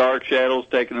like the dark shadows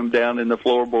taking them down in the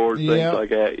floorboards, things like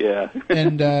that, yeah.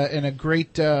 and a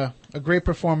great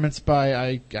performance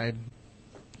by,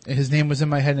 his name was in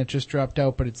my head and it just dropped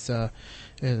out, but it's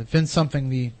Vince something,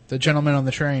 the gentleman on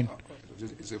the train.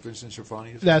 Is it Vincent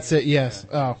Schifani? That's it, yes.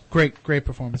 Yeah. Oh, great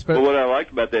performance. But what I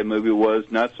liked about that movie was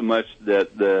not so much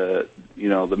that the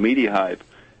media hype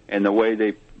and the way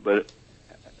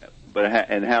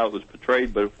and how it was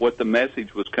portrayed, but what the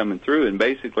message was coming through. And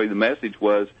basically the message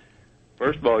was,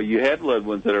 first of all, you have loved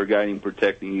ones that are guiding and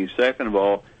protecting you. Second of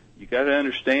all, you got to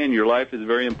understand your life is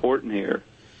very important here.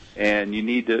 And you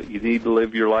need to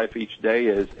live your life each day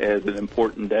as an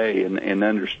important day, and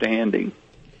understanding.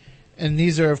 And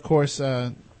these are, of course,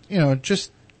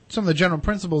 just some of the general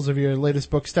principles of your latest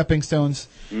book, Stepping Stones,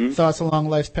 Thoughts Along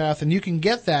Life's Path. And you can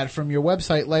get that from your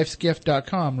website,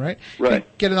 lifesgift.com, right? Right. Can you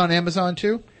get it on Amazon,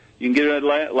 too? You can get it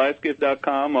at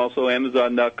lifesgift.com, also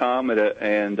Amazon.com,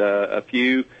 and if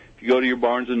you go to your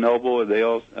Barnes & Noble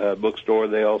or bookstore,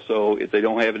 they also, if they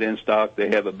don't have it in stock, they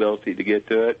have ability to get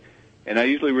to it. And I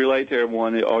usually relate to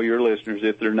everyone, all your listeners,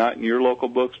 if they're not in your local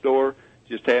bookstore,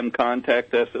 just have them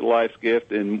contact us at Life's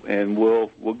Gift, and we'll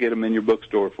get them in your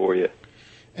bookstore for you.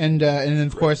 And then,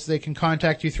 of course, they can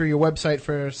contact you through your website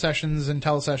for sessions and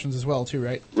telesessions as well, too,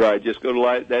 right? Right. Just go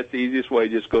to that's the easiest way.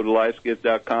 Just go to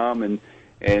lifesgift.com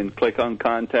and click on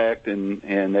contact,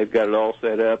 and they've got it all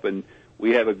set up. And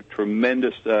we have a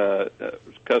tremendous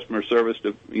customer service,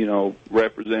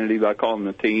 representative. I call them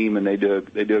the team, and they do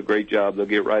a great job. They'll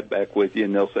get right back with you,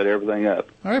 and they'll set everything up.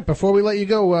 All right. Before we let you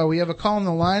go, we have a call on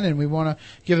the line, and we want to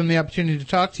give them the opportunity to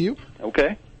talk to you.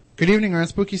 Okay. Good evening. We're on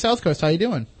Spooky South Coast. How you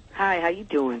doing? Hi, how you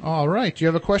doing? All right. Do you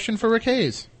have a question for Rick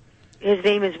Hayes? His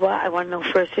name is what? I want to know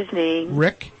first his name.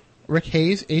 Rick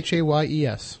Hayes,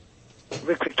 Hayes.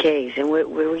 Rick Hayes. And where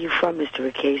are you from, Mr.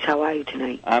 Rick Hayes? How are you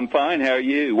tonight? I'm fine. How are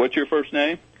you? What's your first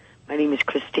name? My name is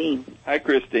Christine. Hi,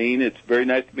 Christine. It's very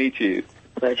nice to meet you.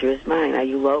 Pleasure is mine. Are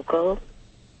you local?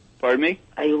 Pardon me?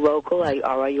 Are you local? Or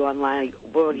are you online?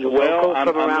 Where are you local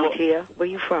from around here? Where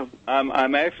are you from?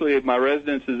 I'm actually, my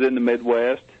residence is in the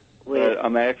Midwest. Where?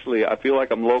 I feel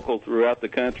like I'm local throughout the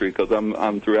country because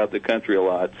I'm throughout the country a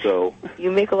lot. So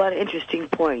you make a lot of interesting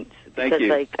points. Thank you.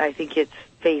 Like, I think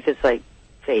faith is like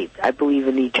faith. I believe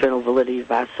in the eternal validity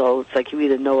of our soul. It's like you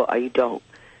either know it or you don't.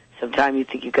 Sometimes you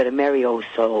think you've got a merry old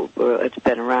soul where it's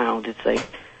been around. It's like,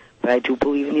 but I do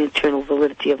believe in the eternal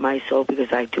validity of my soul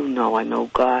because I know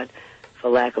God, for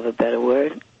lack of a better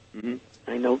word. Mm-hmm.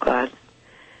 I know God.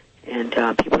 And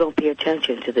people don't pay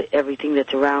attention to everything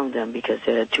that's around them because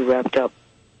they're too wrapped up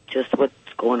just what's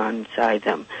going on inside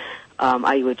them.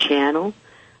 Are you a channel?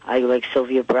 Are you like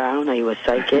Sylvia Brown? Are you a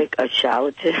psychic, a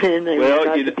charlatan?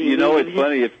 Well, it's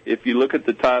funny. If you look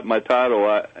at my title,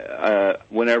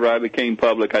 whenever I became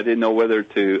public, I didn't know whether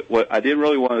to. I didn't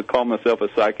really want to call myself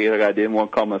a psychic. I didn't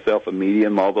want to call myself a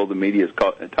medium, although the media has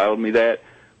titled me that.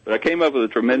 But I came up with a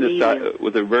tremendous,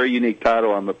 with a very unique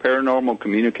title. I'm a paranormal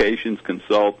communications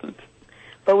consultant.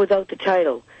 But without the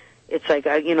title, it's like,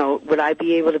 would I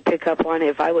be able to pick up on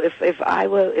it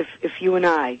if you and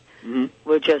I mm-hmm.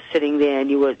 were just sitting there and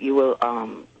you were,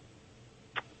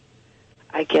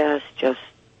 I guess, just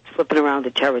flipping around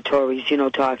the territories,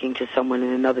 talking to someone in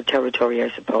another territory, I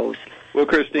suppose. Well,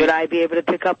 Christine, would I be able to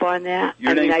pick up on that?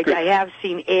 I have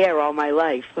seen air all my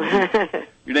life.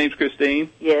 Your name's Christine?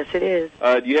 Yes, it is.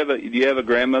 Do you have a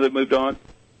grandmother that moved on?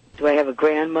 Do I have a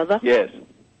grandmother? Yes.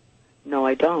 No,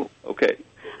 I don't. Okay.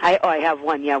 I have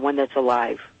one. Yeah, one that's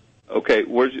alive. Okay.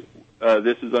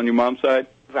 This is on your mom's side?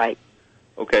 Right.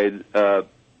 Okay.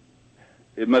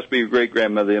 It must be your great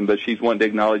grandmother, but she's wanting to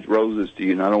acknowledge roses to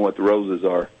you, and I don't know what the roses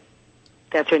are.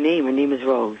 That's her name. Her name is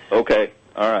Rose. Okay.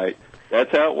 All right.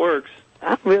 That's how it works.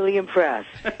 I'm really impressed.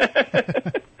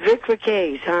 Rick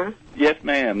Hayes, huh? Yes,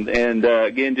 ma'am. And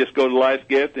again, just go to Life's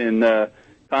Gift and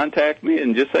contact me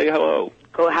and just say hello.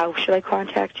 How should I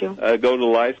contact you? Go to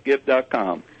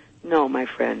lifesgift.com. No, my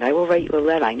friend. I will write you a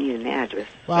letter. I need an address.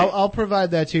 Well, I'll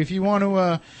provide that too. If you want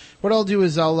to, what I'll do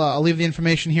is I'll leave the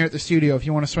information here at the studio. If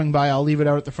you want to swing by, I'll leave it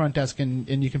out at the front desk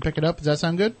and you can pick it up. Does that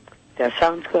sound good? That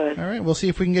sounds good. All right. We'll see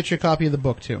if we can get you a copy of the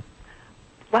book too.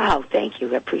 Wow, thank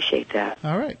you. I appreciate that.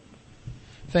 All right.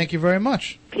 Thank you very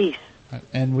much. Peace.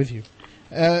 And with you.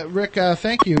 Rick,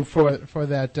 thank you for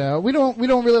that. We don't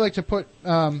really like to put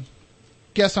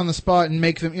guests on the spot and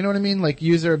make them, you know what I mean? Like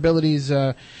use their abilities,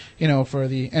 for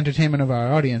the entertainment of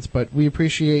our audience, but we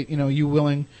appreciate, you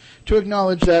willing to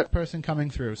acknowledge that person coming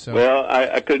through. So. Well,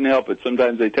 I couldn't help it.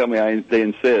 Sometimes they tell me they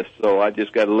insist, so I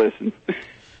just got to listen.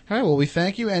 All right, well, we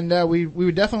thank you, and we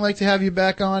would definitely like to have you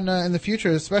back on in the future,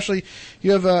 especially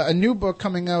you have a new book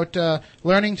coming out,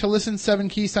 Learning to Listen, 7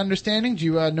 Keys to Understanding. Do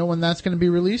you know when that's going to be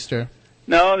released? Or?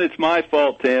 No, it's my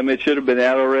fault, Tim. It should have been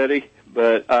out already,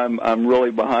 but I'm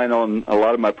really behind on a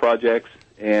lot of my projects,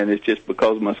 and it's just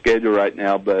because of my schedule right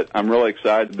now, but I'm really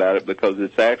excited about it because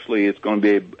it's going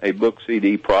to be a book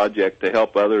CD project to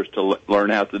help others to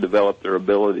learn how to develop their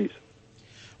abilities.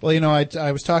 Well,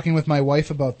 I was talking with my wife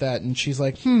about that, and she's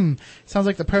like, sounds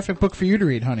like the perfect book for you to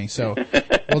read, honey. So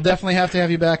we'll definitely have to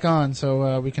have you back on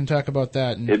so we can talk about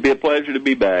that. And, it'd be a pleasure to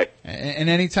be back.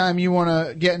 And anytime you want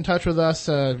to get in touch with us,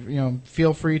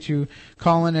 feel free to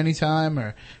call in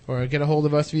anytime or get a hold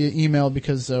of us via email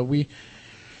because we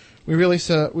really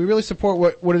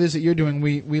support what it is that you're doing.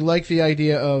 We like the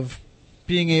idea of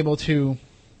being able to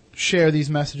share these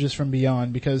messages from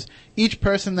beyond because each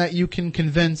person that you can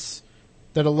convince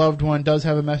that a loved one does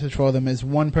have a message for them is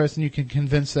one person you can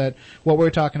convince that what we're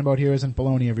talking about here isn't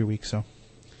baloney every week. So,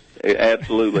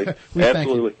 absolutely,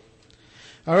 absolutely.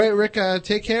 All right, Rick,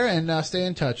 take care and stay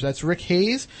in touch. That's Rick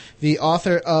Hayes, the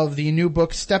author of the new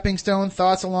book Stepping Stone: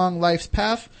 Thoughts Along Life's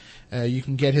Path, You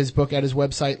can get his book at his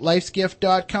website,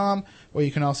 lifesgift.com, or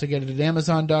you can also get it at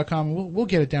amazon.com. We'll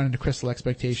get it down into Crystal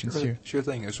Expectations, too. Sure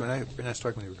thing. It was when I started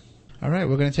talking to you. All right,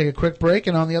 we're going to take a quick break,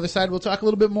 and on the other side, we'll talk a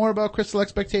little bit more about Crystal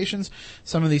Expectations,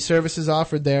 some of the services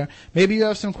offered there. Maybe you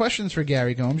have some questions for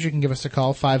Gary Gomes. You can give us a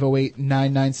call,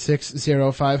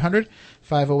 508-996-0500,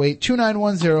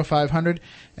 508-291-0500,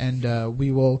 and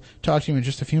we will talk to you in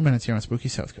just a few minutes here on Spooky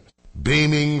South Coast.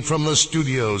 Beaming from the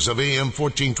studios of AM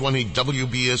 1420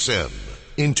 WBSM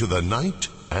into the night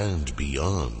and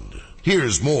beyond.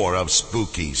 Here's more of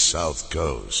Spooky South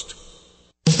Coast.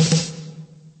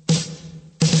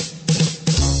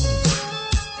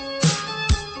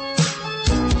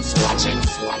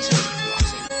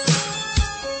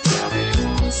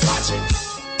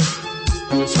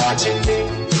 Who's watching me?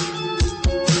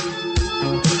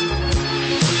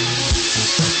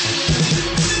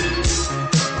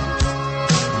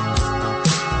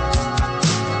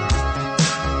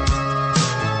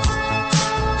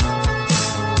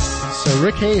 So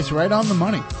Rick Hayes, right on the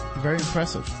money. Very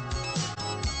impressive.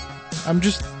 I'm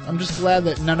just glad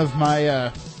that none of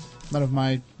my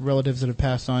relatives that have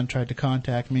passed on tried to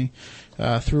contact me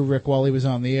through Rick while he was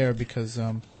on the air, because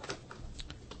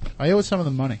I owe some of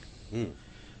them money.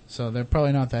 So they're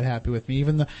probably not that happy with me.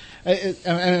 Even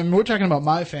and we're talking about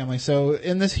my family. So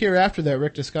in this hereafter that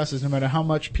Rick discusses, no matter how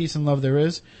much peace and love there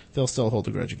is, they'll still hold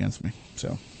a grudge against me.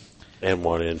 So and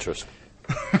want interest.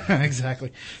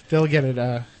 Exactly. They'll get it.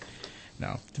 No,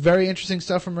 very interesting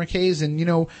stuff from Rick Hayes, and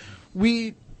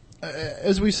we.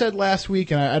 As we said last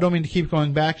week, and I don't mean to keep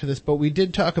going back to this, but we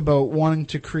did talk about wanting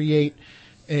to create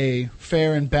a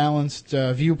fair and balanced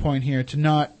viewpoint here, to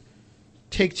not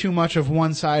take too much of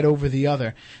one side over the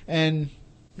other. And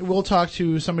we'll talk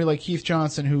to somebody like Keith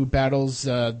Johnson, who battles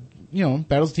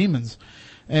demons.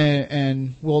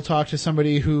 And we'll talk to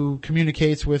somebody who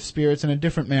communicates with spirits in a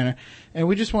different manner. And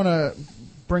we just want to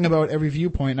bring about every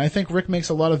viewpoint. And I think Rick makes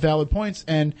a lot of valid points.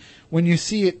 And when you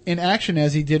see it in action,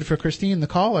 as he did for Christine, the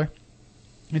caller,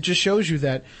 it just shows you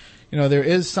that, there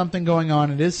is something going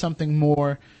on. It is something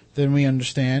more than we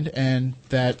understand, and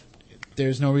that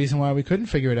there's no reason why we couldn't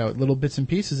figure it out, little bits and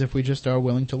pieces, if we just are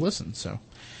willing to listen. So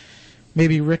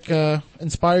maybe Rick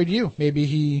inspired you. Maybe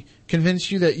he convinced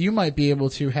you that you might be able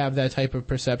to have that type of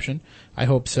perception. I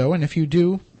hope so. And if you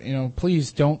do,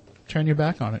 please don't turn your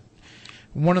back on it.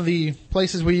 One of the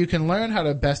places where you can learn how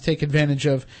to best take advantage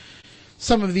of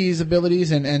some of these abilities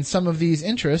and some of these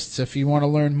interests, if you want to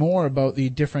learn more about the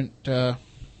different, do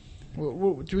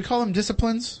we call them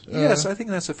disciplines? Yes, I think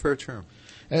that's a fair term.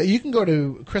 You can go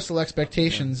to Crystal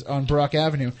Expectations on Brock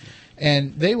Avenue,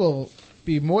 and they will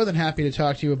be more than happy to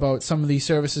talk to you about some of these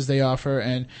services they offer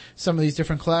and some of these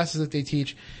different classes that they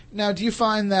teach. Now, do you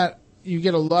find that you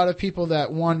get a lot of people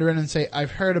that wander in and say,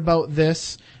 I've heard about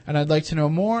this and I'd like to know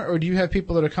more? Or do you have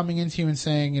people that are coming into you and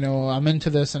saying, I'm into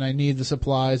this and I need the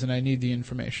supplies and I need the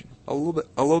information? A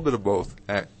little bit of both,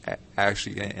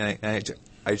 actually. And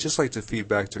I just like to feed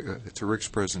back to Rick's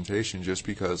presentation, just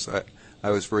because I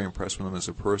was very impressed with him as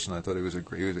a person. I thought he was a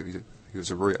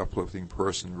very uplifting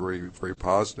person, very, very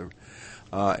positive.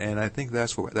 And I think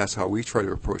that's how we try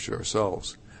to approach it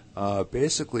ourselves.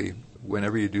 Basically,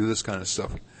 whenever you do this kind of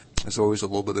stuff, there's always a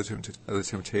little bit of the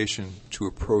temptation to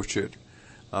approach it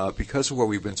because of what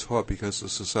we've been taught, because of the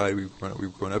society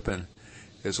we've grown up in.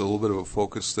 There's a little bit of a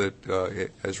focus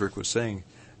that, as Rick was saying,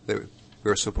 that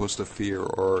we're supposed to fear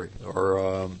or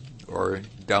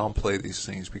downplay these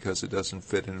things because it doesn't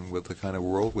fit in with the kind of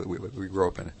world we grew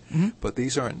up in. Mm-hmm. But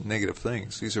these aren't negative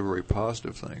things; these are very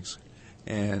positive things.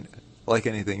 And like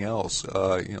anything else,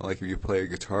 like if you play a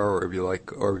guitar, or if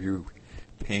you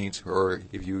paint, or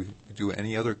if you do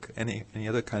any other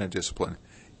kind of discipline,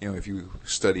 if you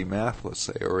study math, let's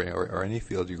say, or any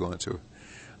field you go into,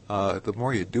 the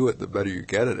more you do it, the better you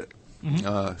get at it.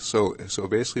 Mm-hmm. So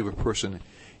basically, if a person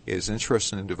is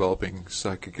interested in developing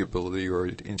psychic ability or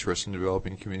interested in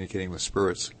developing communicating with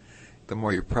spirits, the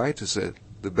more you practice it,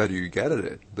 the better you get at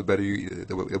it.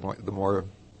 The more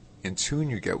in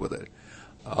tune you get with it.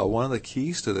 One of the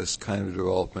keys to this kind of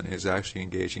development is actually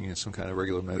engaging in some kind of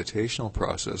regular meditational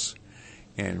process.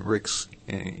 And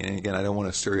and again, I don't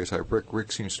want to stereotype Rick.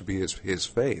 Rick seems to be his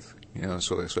faith,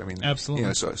 So I mean,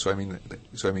 absolutely. So I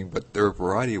mean, but there are a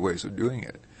variety of ways of doing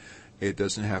it. It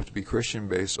doesn't have to be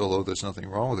Christian-based, although there's nothing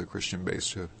wrong with a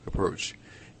Christian-based approach.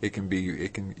 It can be. You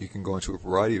can go into a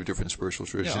variety of different spiritual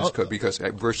traditions, because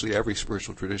virtually every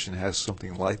spiritual tradition has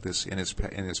something like this in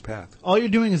its path. All you're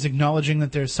doing is acknowledging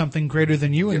that there's something greater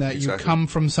than you, and that exactly. You come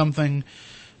from something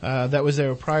that was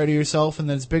there prior to yourself, and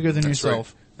that's bigger than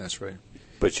yourself. Right. That's right.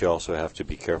 But you also have to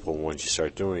be careful once you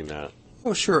start doing that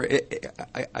Oh, sure.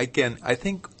 I think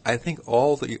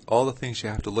all the things you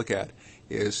have to look at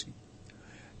is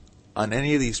on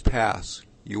any of these paths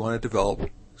you want to develop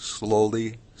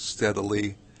slowly,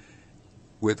 steadily,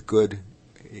 with good.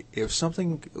 If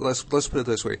something, let's put it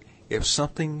this way: if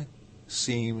something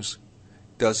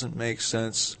doesn't make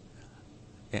sense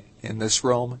in this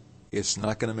realm, it's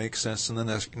not going to make sense in the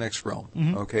next realm.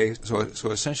 Mm-hmm. Okay, so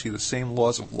essentially the same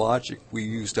laws of logic we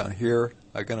use down here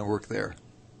are going to work there.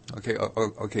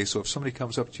 Okay. So if somebody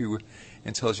comes up to you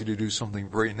and tells you to do something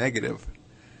very negative,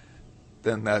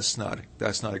 then that's not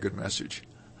a good message.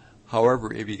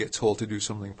 However, if you get told to do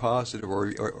something positive, or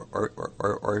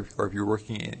if you're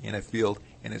working in a field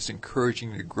and it's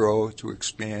encouraging you to grow, to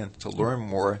expand, to learn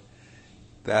more,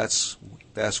 that's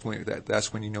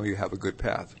when you know you have a good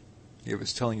path. If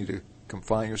it's telling you to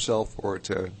confine yourself, or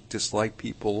to dislike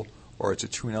people, or to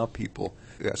tune out people,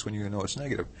 that's when you know it's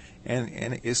negative.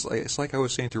 And it's like I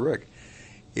was saying to Rick,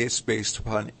 it's based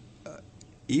upon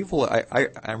evil.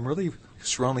 I'm really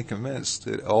strongly convinced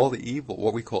that all the evil,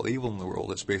 what we call evil in the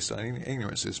world, is based on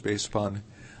ignorance. It's based upon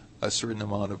a certain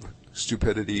amount of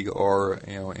stupidity or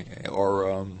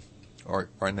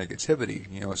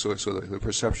negativity. So the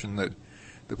perception that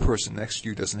the person next to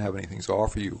you doesn't have anything to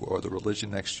offer you, or the religion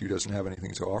next to you doesn't have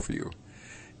anything to offer you.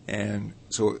 And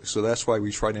so that's why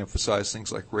we try to emphasize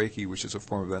things like Reiki, which is a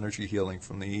form of energy healing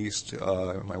from the East.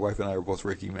 My wife and I are both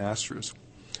Reiki masters.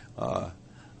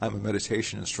 I'm a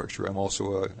meditation instructor. I'm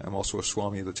also a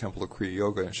Swami of the Temple of Kriya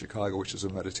Yoga in Chicago, which is a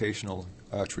meditational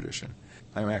tradition.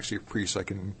 I'm actually a priest. I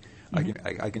can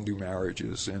do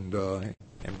marriages and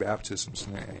baptisms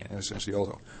and essentially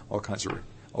all kinds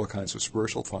of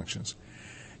spiritual functions,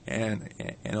 and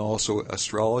also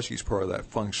astrology is part of that.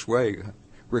 Feng Shui.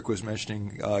 Rick was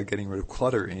mentioning getting rid of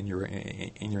clutter in your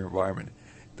environment.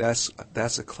 That's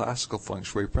a classical Feng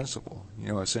Shui principle.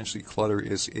 Essentially, clutter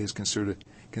is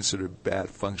considered bad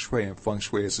Feng Shui, and Feng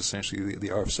Shui is essentially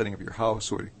the art of setting up your house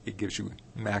so it gives you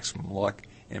maximum luck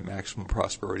and maximum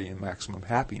prosperity and maximum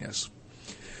happiness.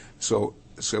 So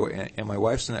and my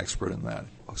wife's an expert in that.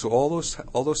 So all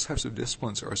those types of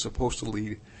disciplines are supposed to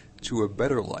lead to a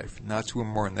better life, not to a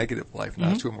more negative life,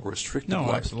 not to a more restrictive life.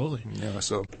 No, absolutely.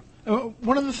 So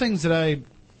one of the things that I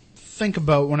think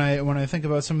about when I think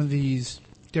about some of these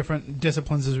different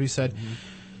disciplines, as we said,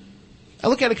 I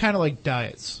look at it kind of like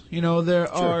diets.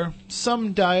 There are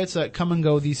some diets that come and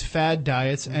go, these fad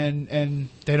diets, and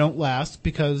they don't last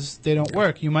because they don't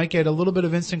work. You might get a little bit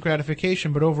of instant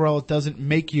gratification, but overall it doesn't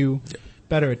make you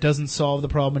better. It doesn't solve the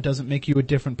problem. It doesn't make you a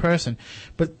different person.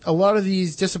 But a lot of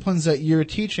these disciplines that you're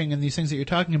teaching and these things that you're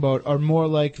talking about are more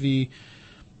like the,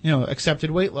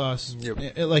 accepted weight loss.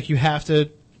 Like you have to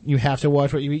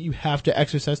watch what you eat. You have to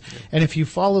exercise. And if you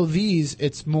follow these,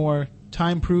 it's more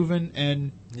time proven,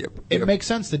 and it makes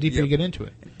sense the deeper you get into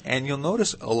it. And you'll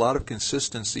notice a lot of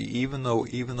consistency, even though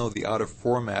the out of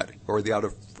format, or the out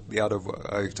of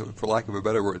for lack of a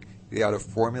better word, the out of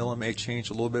formula may change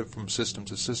a little bit from system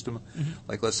to system.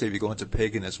 Like, let's say if you go into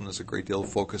paganism, there's a great deal of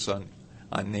focus on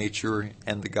nature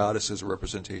and the goddess as a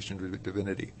representation of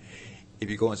divinity. If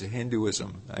you go into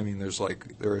Hinduism, I mean, there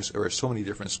are so many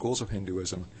different schools of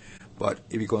Hinduism, but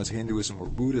if you go into Hinduism or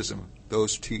Buddhism,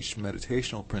 those teach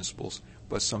meditational principles,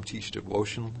 but some teach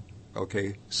devotion.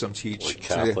 Okay, some teach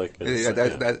Catholic.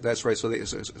 That's right.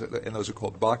 And those are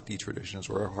called Bhakti traditions,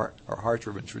 or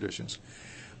heart-driven traditions.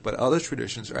 But other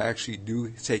traditions actually do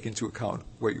take into account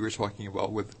what you were talking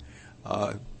about with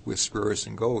spirits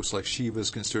and ghosts. Like Shiva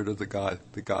is considered the god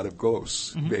of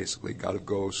ghosts, basically god of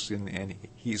ghosts, and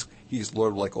he's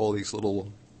lord of like all these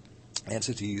little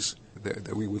entities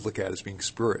that we would look at as being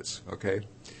spirits. Okay,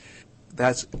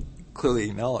 that's clearly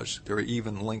acknowledged. There are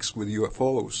even links with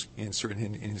UFOs in certain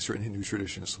Hindu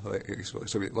traditions.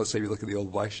 So let's say you look at the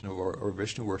old Vaishnava or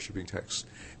Vishnu worshipping texts.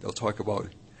 They'll talk about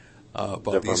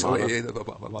these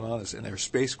Brahmanas and their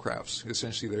spacecrafts.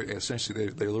 Essentially,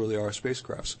 they literally are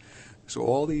spacecrafts. So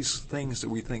all these things that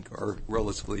we think are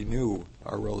relatively new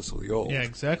are relatively old. Yeah,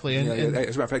 exactly. And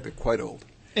as a matter of fact, they're quite old.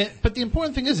 But the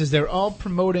important thing is they're all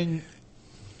promoting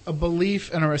a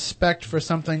belief and a respect for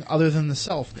something other than the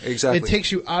self. Exactly. It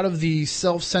takes you out of the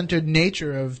self-centered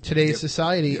nature of today's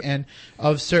society and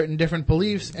of certain different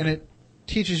beliefs, and it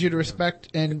teaches you to respect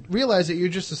and realize that you're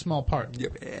just a small part.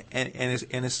 Yep, and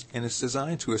it's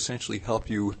designed to essentially help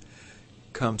you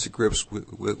come to grips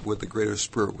with the greater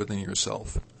spirit within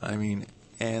yourself. I mean,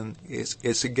 and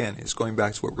it's going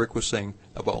back to what Rick was saying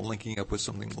about linking up with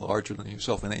something larger than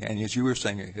yourself. And as you were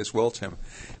saying as well, Tim,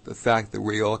 the fact that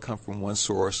we all come from one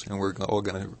source and we're all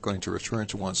going to return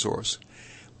to one source.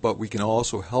 But we can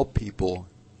also help people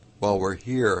while we're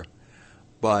here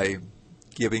by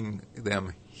giving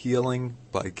them healing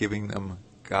by giving them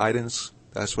guidance.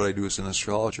 That's what I do as an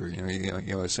astrologer.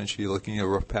 Essentially looking at a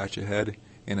rough patch ahead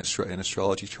in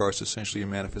astrology charts, essentially a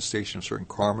manifestation of certain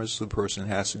karmas the person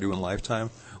has to do in lifetime,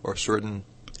 or certain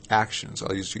actions.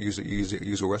 I'll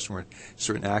use a Western word,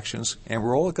 certain actions, and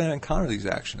we're all going to encounter these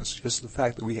actions. Just the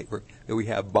fact that we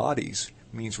have bodies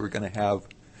means we're going to have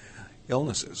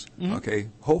illnesses. Mm-hmm. Okay,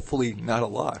 hopefully not a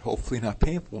lot, hopefully not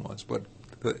painful ones, but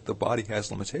the body has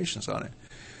limitations on it.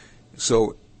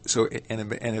 So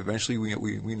eventually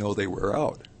we know they wear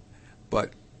out,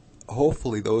 but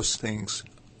hopefully those things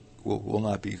will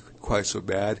not be quite so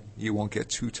bad. You won't get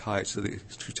too tied to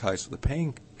the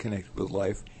pain connected with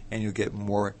life, and you'll get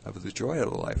more of the joy out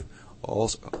of life.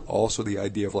 Also the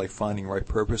idea of like finding right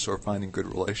purpose or finding good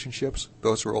relationships,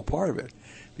 those are all part of it,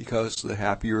 because the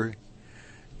happier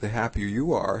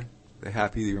you are, the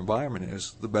happier the environment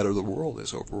is, the better the world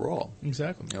is overall.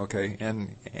 Exactly. Okay,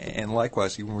 and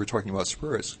likewise, even when we're talking about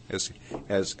spirits,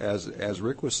 as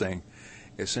Rick was saying,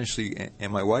 essentially,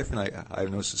 and my wife and I've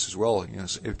noticed this as well.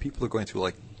 If people are going through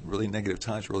like really negative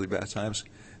times, really bad times,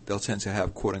 they'll tend to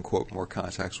have quote unquote more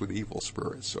contacts with evil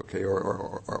spirits, okay,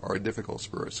 or difficult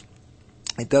spirits.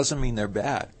 It doesn't mean they're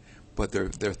bad, but their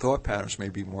thought patterns may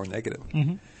be more negative.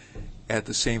 Mm-hmm. At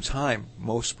the same time,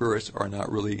 most spirits are not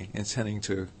really intending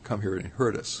to come here and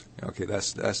hurt us. Okay,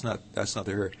 that's not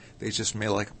their hurt. They just may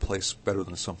like a place better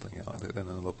than something else, than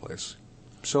another place.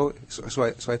 So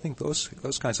I think those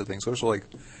kinds of things. Those are like,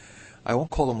 I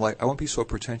won't be so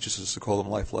pretentious as to call them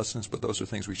life lessons, but those are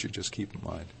things we should just keep in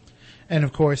mind. And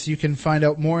of course, you can find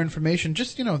out more information.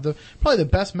 Just probably the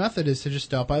best method is to just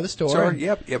stop by the store. Sorry,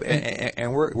 yep.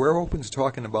 And we're open to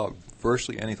talking about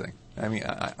virtually anything. I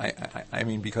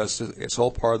mean, because it's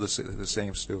all part of the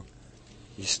same stew.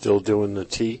 You still doing the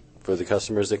tea for the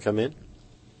customers that come in?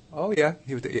 Oh yeah,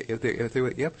 if they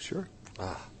would, yep, sure.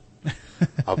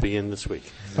 I'll be in this week.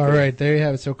 All right, there you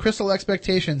have it. So Crystal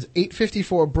Expectations,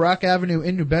 854 Brock Avenue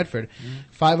in New Bedford,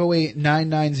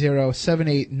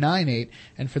 508-990-7898.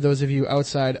 And for those of you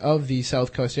outside of the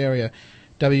South Coast area,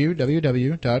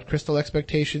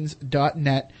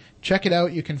 www.crystalexpectations.net. Check it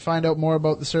out. You can find out more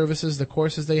about the services, the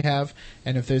courses they have,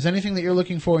 and if there's anything that you're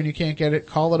looking for and you can't get it,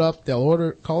 call it up. They'll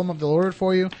order it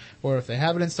for you, or if they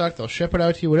have it in stock, they'll ship it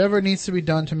out to you. Whatever needs to be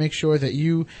done to make sure that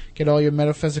you get all your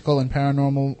metaphysical and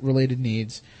paranormal related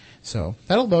needs. So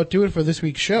that'll about do it for this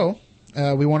week's show.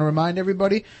 We want to remind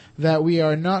everybody that we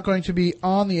are not going to be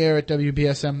on the air at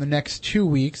WBSM the next 2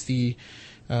 weeks. The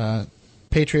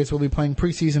Patriots will be playing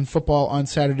preseason football on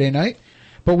Saturday night.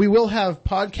 But we will have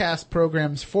podcast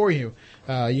programs for you.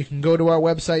 You can go to our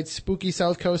website,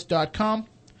 SpookySouthCoast.com.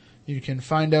 You can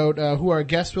find out who our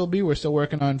guests will be. We're still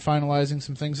working on finalizing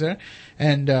some things there.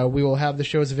 And we will have the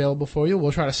shows available for you.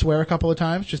 We'll try to swear a couple of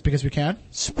times just because we can.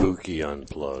 Spooky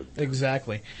Unplugged.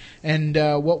 Exactly. And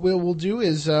what we'll do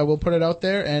is we'll put it out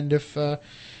there. And if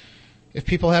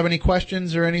people have any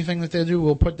questions or anything that they do,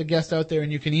 we'll put the guest out there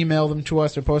and you can email them to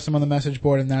us or post them on the message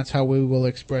board. And that's how we will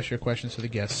express your questions to the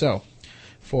guests. So,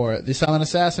 for the Silent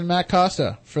Assassin, Matt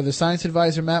Costa, for the Science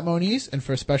Advisor, Matt Moniz, and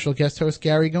for special guest host,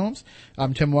 Gary Gomes,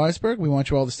 I'm Tim Weisberg. We want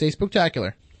you all to stay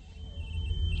spooktacular.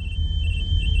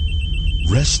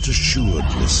 Rest assured,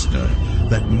 listener,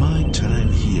 that my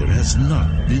time here has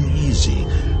not been easy,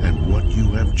 and what you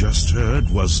have just heard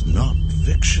was not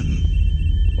fiction.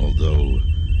 Although,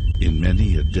 in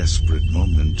many a desperate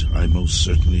moment, I most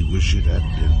certainly wish it had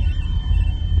been.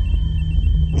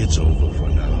 It's over for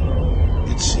now,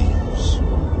 it seems.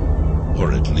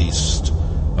 Or at least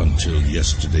until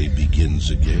yesterday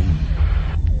begins again.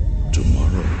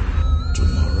 Tomorrow.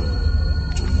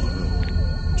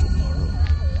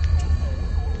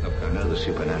 Look, I know the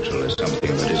supernatural is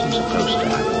something that isn't supposed to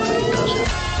happen, but it does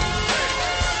happen.